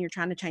doesn't mean you're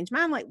trying to change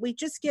mine. Like, we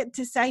just get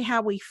to say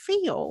how we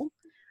feel.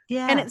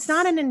 Yeah. And it's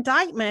not an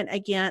indictment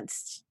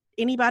against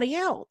anybody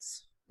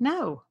else.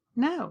 No.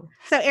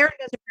 So Erin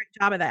does a great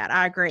job of that.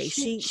 I agree.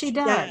 She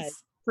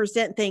does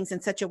present things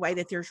in such a way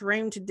that there's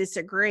room to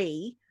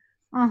disagree.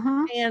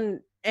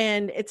 And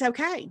it's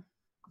okay.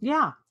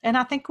 Yeah. And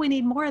I think we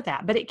need more of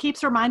that. But it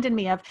keeps reminding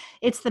me of,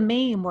 it's the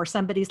meme where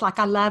somebody's like,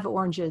 I love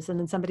oranges. And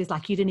then somebody's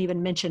like, you didn't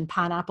even mention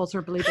pineapples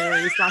or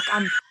blueberries. Like,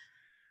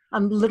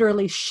 I'm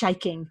literally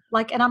shaking.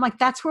 Like, and I'm like,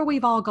 that's where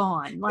we've all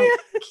gone. Like,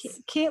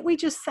 can't we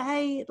just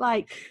say,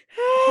 like,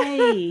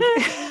 hey.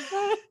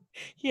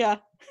 Yeah.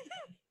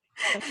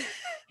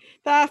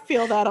 I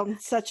feel that on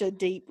such a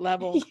deep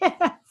level.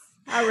 Yes.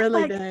 I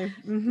really do.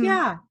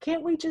 Yeah.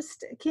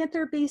 Can't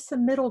there be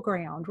some middle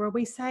ground where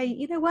we say,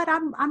 you know what,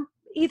 I'm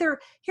either,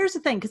 here's the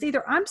thing, because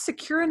either I'm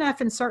secure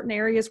enough in certain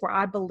areas where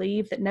I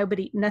believe that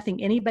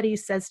nothing anybody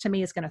says to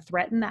me is going to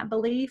threaten that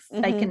belief.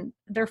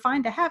 They're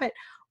fine to have it.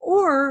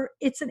 Or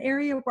it's an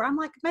area where I'm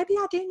like, maybe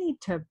I do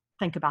need to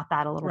think about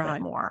that a little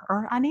bit more.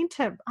 Or I need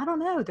to, I don't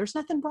know, there's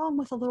nothing wrong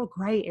with a little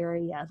gray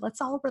area. Let's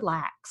all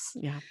relax.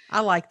 Yeah. I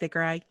like the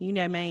gray. You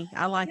know me.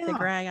 I like the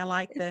gray.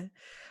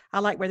 I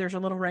like where there's a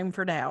little room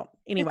for doubt.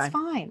 Anyway. It's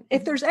fine.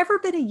 If there's ever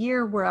been a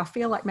year where I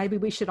feel like maybe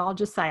we should all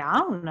just say, I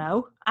don't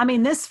know. I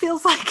mean, this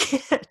feels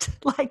like it.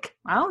 Like,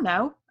 I don't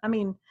know. I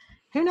mean,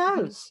 who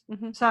knows?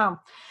 So,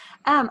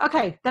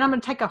 okay. Then I'm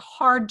going to take a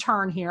hard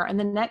turn here. And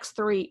the next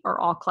three are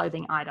all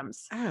clothing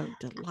items. Oh,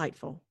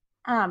 delightful.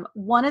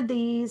 One of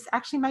these,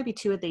 actually maybe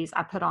two of these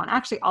I put on.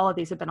 Actually, all of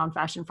these have been on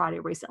Fashion Friday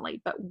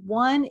recently. But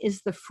one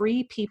is the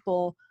Free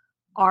People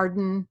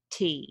Arden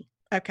tee.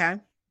 Okay.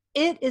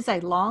 It is a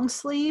long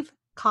sleeve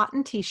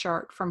cotton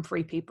t-shirt from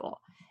Free People.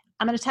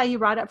 I'm going to tell you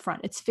right up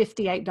front, it's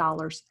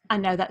 $58. I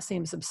know that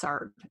seems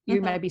absurd.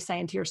 You may be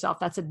saying to yourself,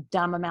 that's a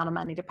dumb amount of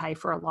money to pay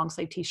for a long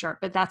sleeve t-shirt,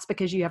 but that's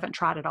because you haven't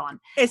tried it on.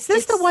 Is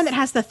this the one that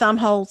has the thumb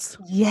holes?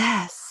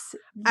 Yes.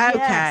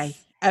 Okay.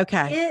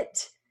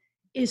 It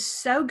is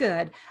so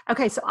good.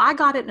 Okay. So I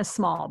got it in a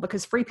small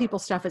because Free People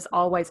stuff is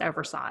always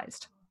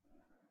oversized.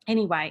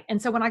 Anyway. And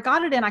so when I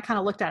got it in, I kind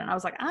of looked at it and I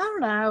was like, I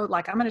don't know,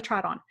 like, I'm going to try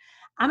it on.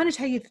 I'm going to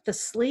tell you that the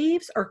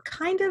sleeves are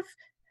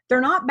they're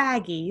not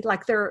baggy,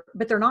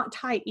 but they're not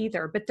tight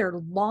either, but they're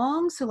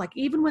long. So like,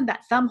 even when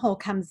that thumb hole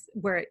comes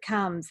where it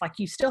comes, like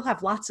you still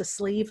have lots of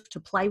sleeve to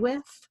play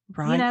with,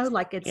 right? You know,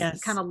 like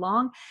it's kind of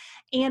long,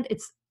 and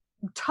it's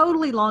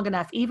totally long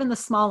enough. Even the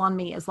small on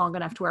me is long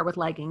enough to wear with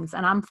leggings,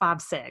 and I'm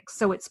 5'6",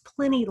 so it's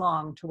plenty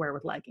long to wear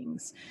with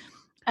leggings.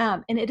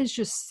 And it is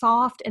just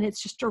soft, and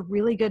it's just a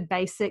really good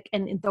basic.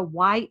 And the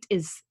white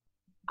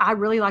I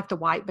really like the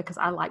white because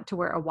I like to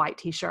wear a white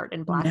t-shirt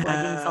and black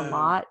leggings a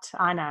lot.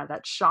 I know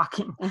that's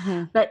shocking,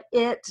 but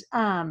it's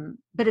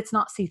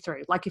not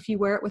see-through. Like if you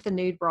wear it with a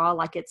nude bra,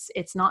 like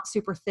it's not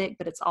super thick,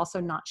 but it's also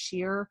not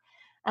sheer.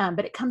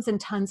 But it comes in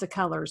tons of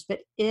colors, but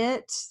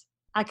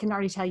I can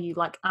already tell you,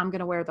 like, I'm going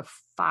to wear the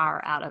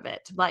fire out of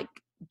it. Like,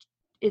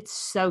 it's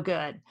so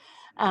good.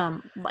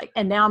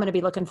 And now I'm going to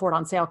be looking for it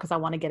on sale because I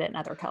want to get it in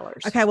other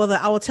colors. Okay, well,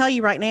 I will tell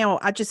you right now,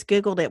 I just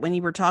Googled it when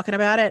you were talking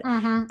about it,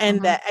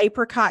 and the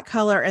apricot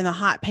color and the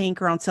hot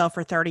pink are on sale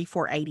for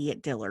 $34.80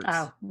 at Dillard's.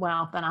 Oh,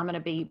 well, then I'm going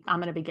to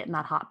be getting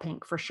that hot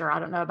pink for sure. I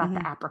don't know about the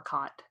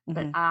apricot,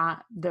 but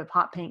the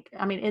hot pink,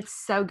 I mean, it's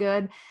so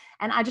good.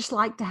 And I just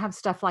like to have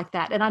stuff like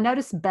that. And I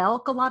notice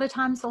Belk a lot of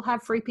times they'll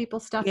have Free People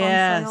stuff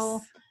on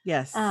sale.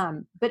 Yes.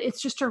 But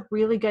it's just a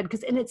really good,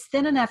 and it's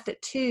thin enough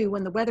that too,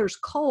 when the weather's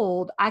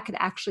cold, I could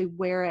actually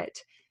wear it.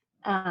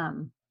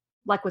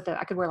 Like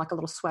I could wear like a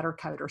little sweater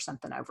coat or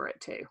something over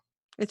it too.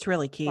 It's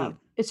really cute. So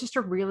it's just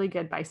a really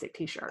good basic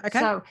t-shirt. Okay.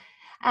 So,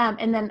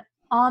 and then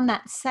on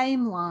that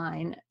same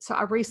line, so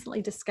I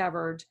recently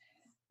discovered,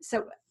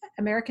 so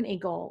American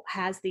Eagle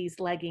has these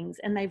leggings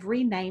and they've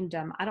renamed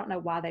them. I don't know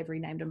why they've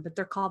renamed them, but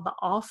they're called the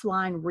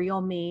Offline Real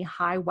Me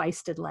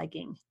high-waisted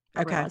legging.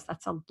 I realize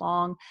that's a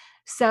long,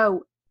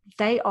 so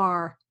they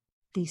are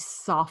the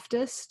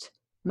softest,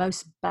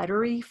 most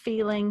buttery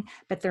feeling,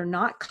 but they're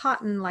not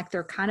cotton. Like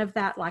they're kind of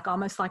that, like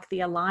almost like the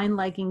Align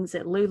leggings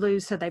at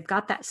Lulu's. So they've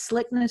got that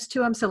slickness to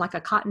them. So like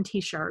a cotton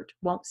t-shirt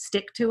won't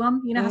stick to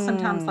them. You know how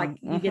sometimes like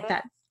you get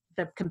that,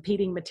 the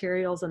competing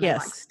materials and they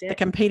like stick. The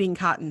competing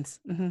cottons.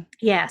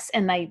 Yes.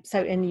 And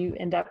you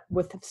end up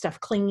with stuff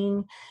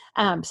clinging.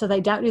 So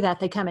they don't do that.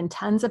 They come in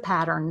tons of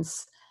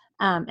patterns.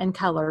 And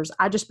colors.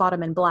 I just bought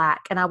them in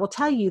black. And I will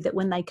tell you that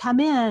when they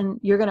come in,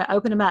 you're going to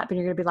open them up and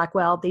you're going to be like,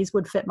 well, these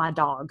would fit my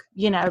dog,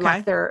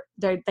 like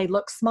they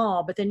look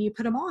small, but then you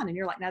put them on and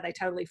you're like, no, they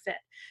totally fit.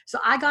 So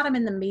I got them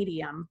in the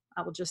medium,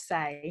 I will just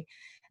say,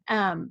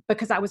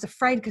 because I was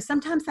afraid, because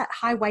sometimes that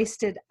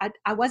high-waisted,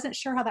 I wasn't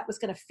sure how that was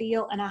going to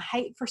feel. And I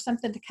hate for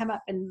something to come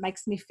up and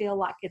makes me feel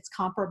like it's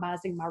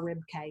compromising my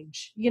rib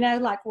cage,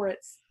 like where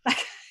it's like,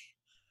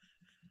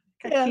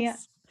 I can't.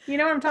 You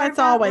know what I'm talking about?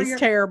 That's always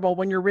terrible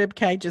when your rib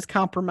cage is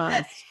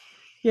compromised.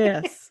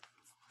 Yes.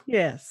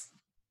 Yes.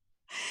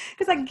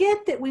 Because I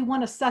get that we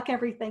want to suck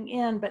everything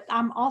in, but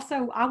I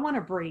want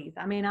to breathe.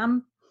 I mean,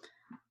 I'm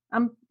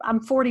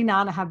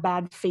 49. I have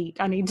bad feet.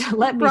 I need to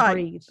let me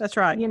breathe. That's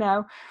right.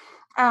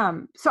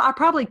 So I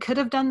probably could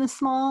have done the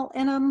small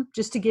in them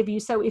just to give you.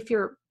 So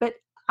but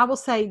I will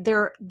say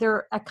they're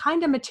a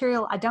kind of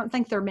material. I don't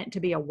think they're meant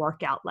to be a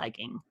workout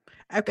legging.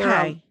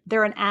 Okay.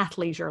 They're an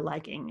athleisure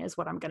legging is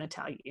what I'm going to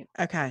tell you.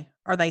 Okay.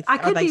 Are they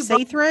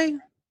see-through?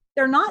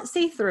 They're not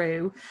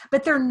see-through,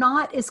 but they're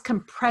not as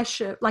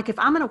compression. Like if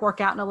I'm going to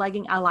work out in a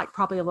legging, I like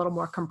probably a little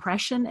more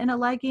compression in a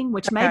legging,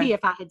 which maybe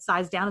if I had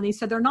sized down on these,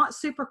 so they're not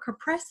super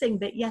compressing,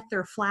 but yet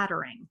they're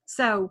flattering.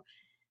 So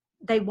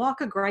they walk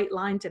a great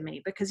line to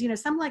me because,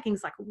 some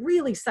leggings like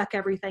really suck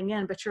everything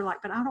in, but you're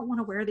like, but I don't want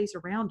to wear these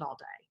around all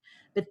day.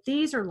 But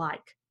these are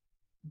like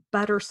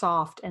butter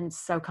soft and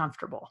so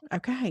comfortable.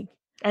 Okay.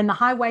 And the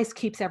high waist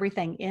keeps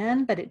everything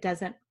in, but it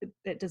does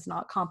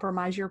not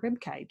compromise your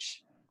rib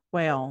cage.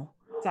 Well,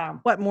 so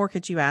what more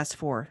could you ask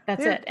for?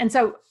 That's it. And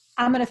so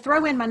I'm going to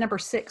throw in my number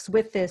 6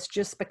 with this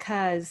just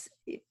because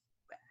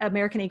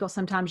American Eagle,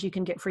 sometimes you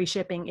can get free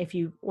shipping if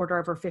you order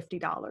over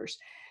 $50.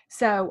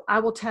 So I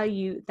will tell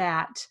you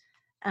that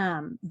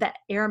that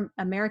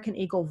American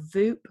Eagle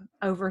Voop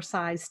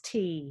oversized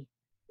tee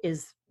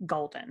is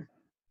golden.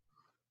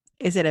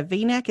 Is it a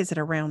V-neck? Is it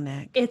a round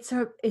neck? It's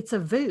a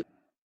Voop.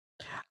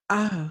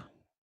 Oh.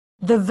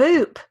 The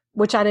Voop,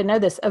 which I didn't know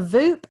this, a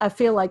Voop I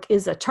feel like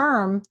is a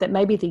term that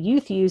maybe the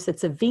youth use.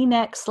 It's a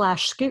V-neck /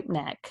 scoop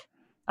neck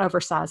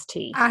oversized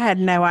tee. I had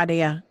no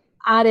idea.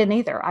 I didn't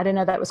either. I didn't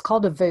know that was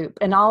called a Voop.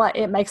 And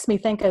it makes me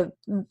think of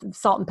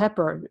Salt and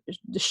Pepper,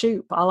 the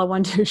shoop. All I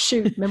want to do is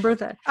shoot. Remember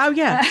that? Oh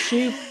yeah.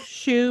 Shoop,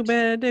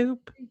 shoo-ba-doop,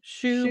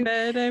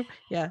 shoo-ba-doop.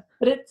 Yeah.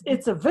 But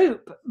it's a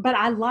Voop. But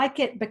I like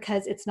it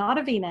because it's not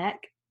a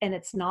V-neck. And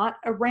it's not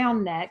a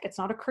round neck. It's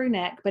not a crew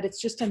neck, but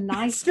it's just a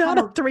nice. It's not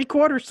a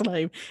 3/4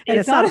 sleeve, and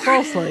it's not a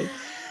full sleeve.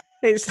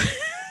 It's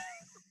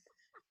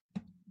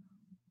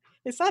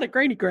not a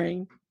greeny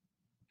green.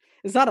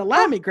 It's not a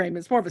limey green.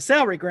 It's more of a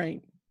celery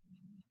green.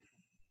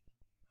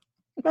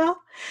 Well,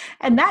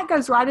 and that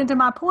goes right into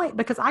my point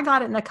because I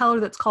got it in a color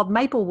that's called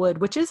Maplewood,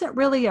 which isn't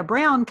really a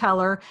brown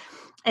color,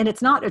 and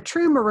it's not a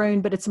true maroon,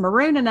 but it's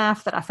maroon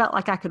enough that I felt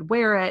like I could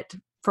wear it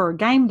for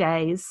game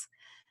days.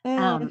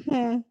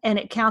 And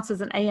it counts as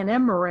an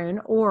A&M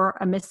maroon or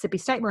a Mississippi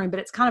State maroon, but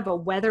it's kind of a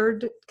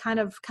weathered kind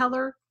of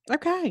color.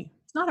 Okay.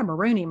 It's not a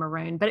maroony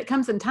maroon, but it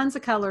comes in tons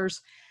of colors.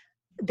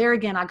 There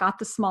again, I got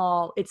the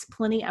small. It's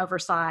plenty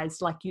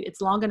oversized. It's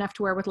long enough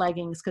to wear with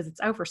leggings because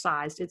it's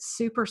oversized. It's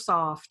super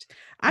soft.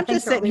 I'm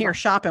just sitting here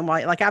shopping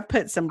I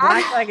put some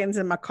black leggings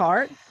in my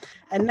cart,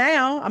 and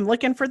now I'm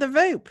looking for the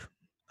Voop.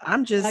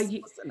 I'm just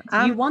you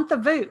want the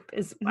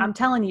Voop I'm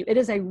telling you, it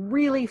is a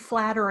really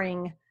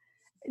flattering.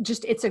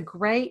 It's a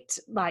great,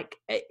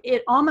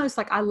 it almost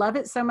I love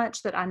it so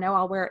much that I know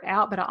I'll wear it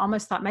out, but I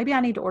almost thought maybe I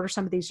need to order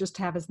some of these just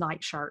to have as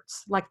night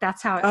shirts.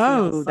 That's how it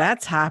feels. Oh,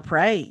 that's high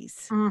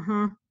praise.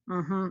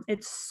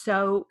 It's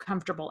so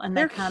comfortable. And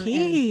they're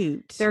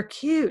cute. They're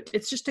cute.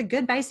 It's just a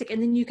good basic.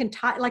 And then you can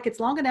tie, it's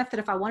long enough that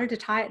if I wanted to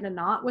tie it in a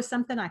knot with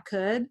something, I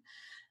could.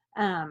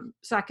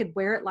 So I could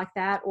wear it like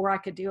that, or I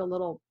could do a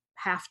little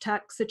half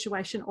tuck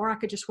situation, or I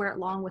could just wear it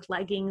long with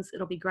leggings.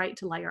 It'll be great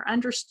to layer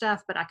under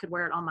stuff, but I could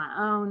wear it on my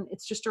own.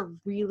 It's just a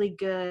really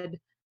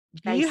good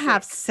basic. You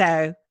have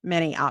so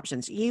many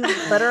options. You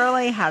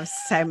literally have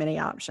so many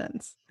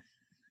options.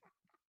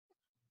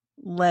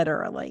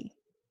 Literally.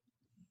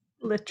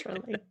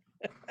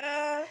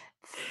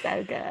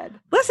 So good.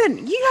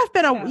 Listen, you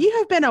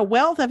have been a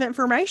wealth of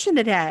information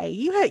today.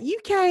 You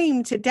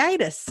came today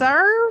to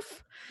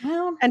serve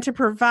and to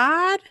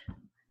provide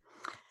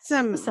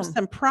some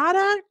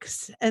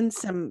products and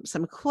some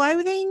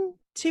clothing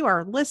to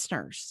our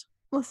listeners.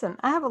 Listen,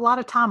 I have a lot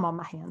of time on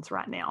my hands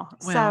right now.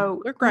 Well,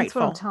 so we're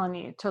grateful. That's what I'm telling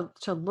you,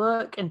 to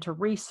look and to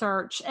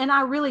research. And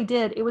I really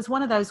did. It was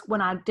one of those,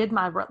 when I did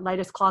my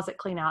latest closet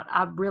clean out,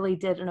 I really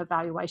did an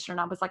evaluation. And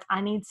I was like,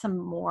 I need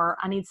some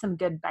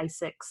good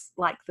basics,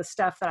 like the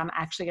stuff that I'm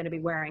actually going to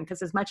be wearing.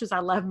 Because as much as I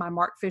love my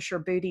Mark Fisher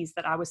booties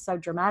that I was so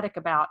dramatic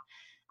about,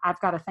 I've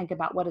got to think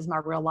about what is my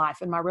real life.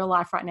 And my real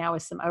life right now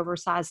is some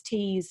oversized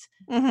tees,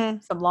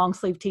 some long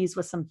sleeve tees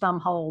with some thumb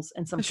holes,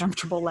 and some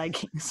comfortable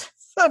leggings.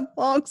 Some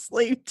long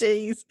sleeve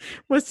tees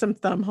with some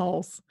thumb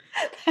holes.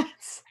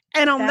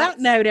 And on that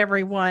note,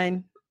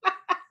 everyone,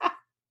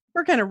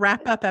 we're going to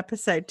wrap up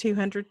episode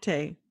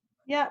 202.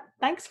 Yeah.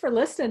 Thanks for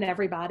listening,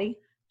 everybody.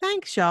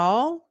 Thanks,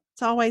 y'all.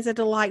 It's always a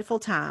delightful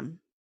time.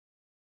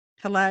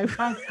 Hello.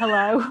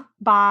 Hello.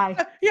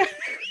 Bye. Yeah.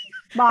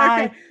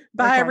 Bye. Okay.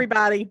 Bye,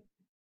 everybody.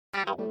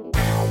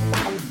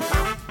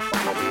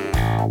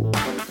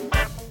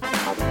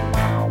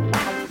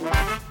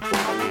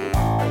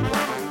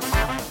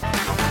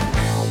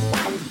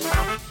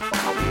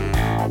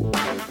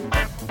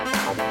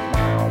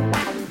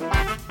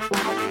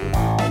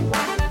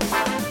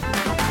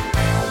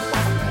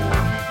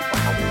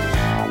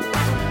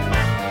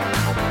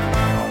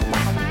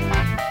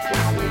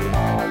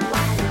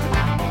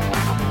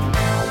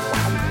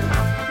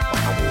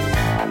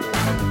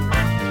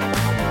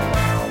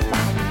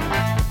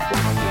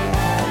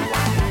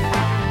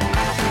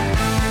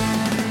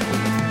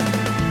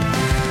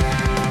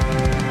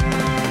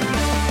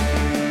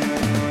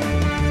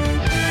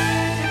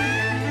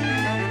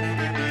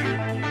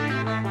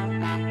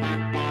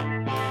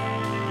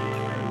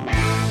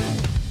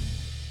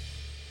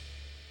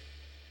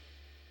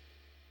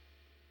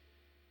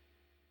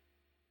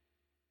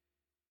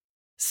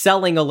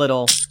 Selling a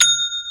little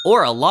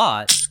or a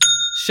lot,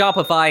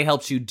 Shopify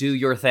helps you do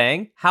your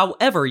thing,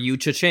 however you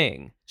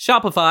cha-ching.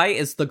 Shopify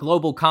is the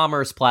global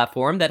commerce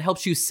platform that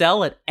helps you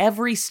sell at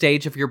every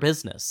stage of your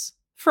business.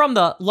 From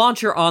the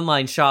launch your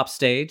online shop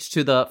stage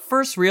to the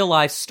first real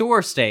life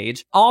store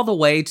stage, all the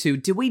way to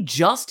did we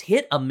just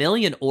hit 1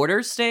 million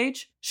orders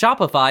stage?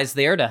 Shopify's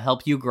there to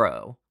help you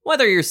grow.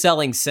 Whether you're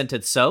selling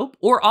scented soap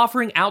or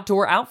offering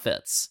outdoor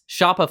outfits,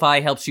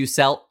 Shopify helps you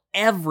sell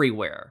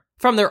everywhere.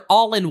 From their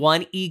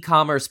all-in-one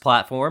e-commerce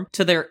platform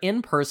to their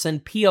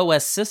in-person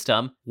POS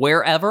system,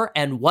 wherever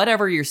and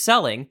whatever you're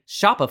selling,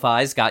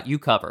 Shopify's got you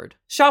covered.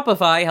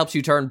 Shopify helps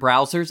you turn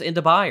browsers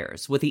into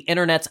buyers with the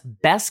internet's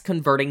best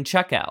converting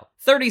checkout,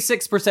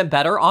 36%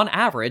 better on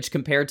average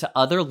compared to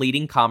other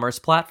leading commerce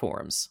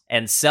platforms.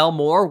 And sell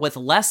more with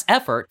less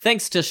effort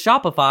thanks to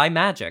Shopify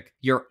Magic,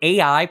 your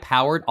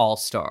AI-powered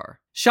all-star.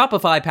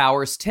 Shopify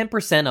powers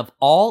 10% of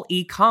all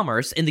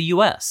e-commerce in the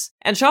US,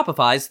 and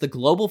Shopify's the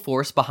global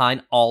force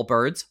behind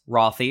Allbirds,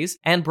 Rothy's,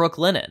 and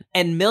Brooklinen,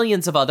 and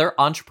millions of other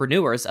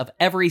entrepreneurs of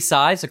every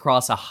size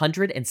across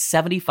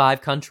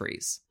 175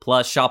 countries.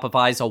 Plus,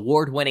 Shopify's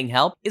award-winning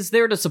help is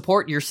there to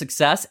support your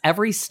success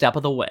every step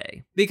of the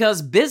way.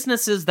 Because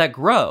businesses that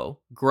grow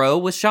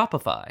with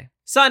Shopify.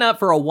 Sign up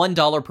for a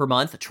 $1 per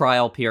month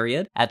trial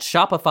period at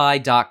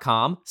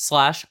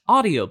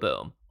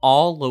shopify.com/audioboom,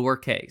 all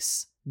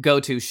lowercase.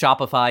 Go to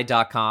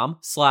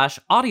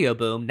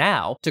shopify.com/audioboom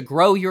now to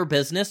grow your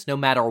business no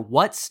matter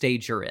what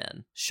stage you're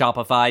in.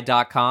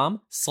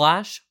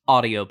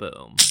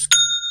 Shopify.com/audioboom.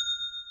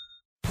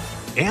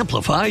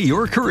 Amplify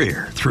your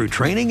career through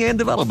training and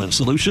development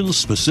solutions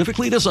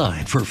specifically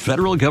designed for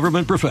federal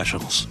government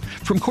professionals.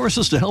 From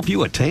courses to help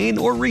you attain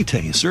or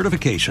retain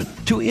certification,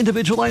 to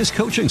individualized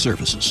coaching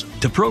services,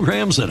 to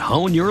programs that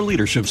hone your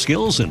leadership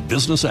skills and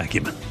business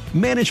acumen,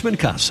 Management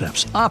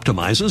Concepts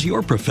optimizes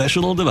your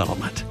professional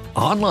development.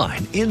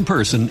 Online, in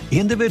person,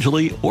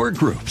 individually, or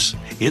groups,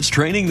 it's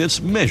training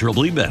that's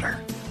measurably better.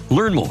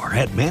 Learn more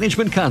at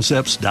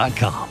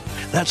managementconcepts.com.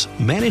 That's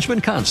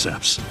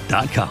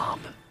managementconcepts.com.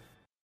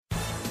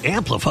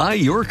 Amplify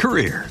your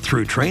career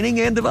through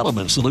training and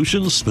development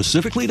solutions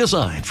specifically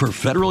designed for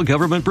federal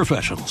government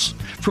professionals.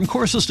 From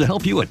courses to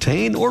help you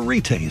attain or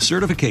retain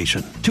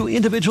certification, to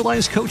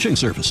individualized coaching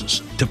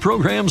services, to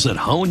programs that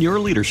hone your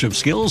leadership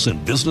skills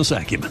and business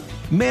acumen,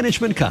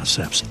 Management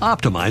Concepts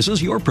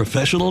optimizes your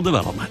professional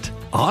development.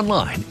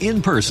 Online,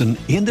 in person,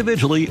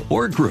 individually,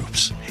 or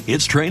groups,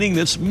 it's training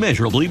that's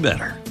measurably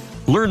better.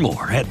 Learn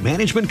more at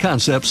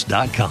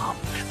managementconcepts.com.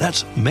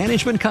 That's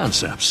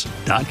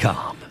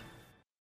managementconcepts.com.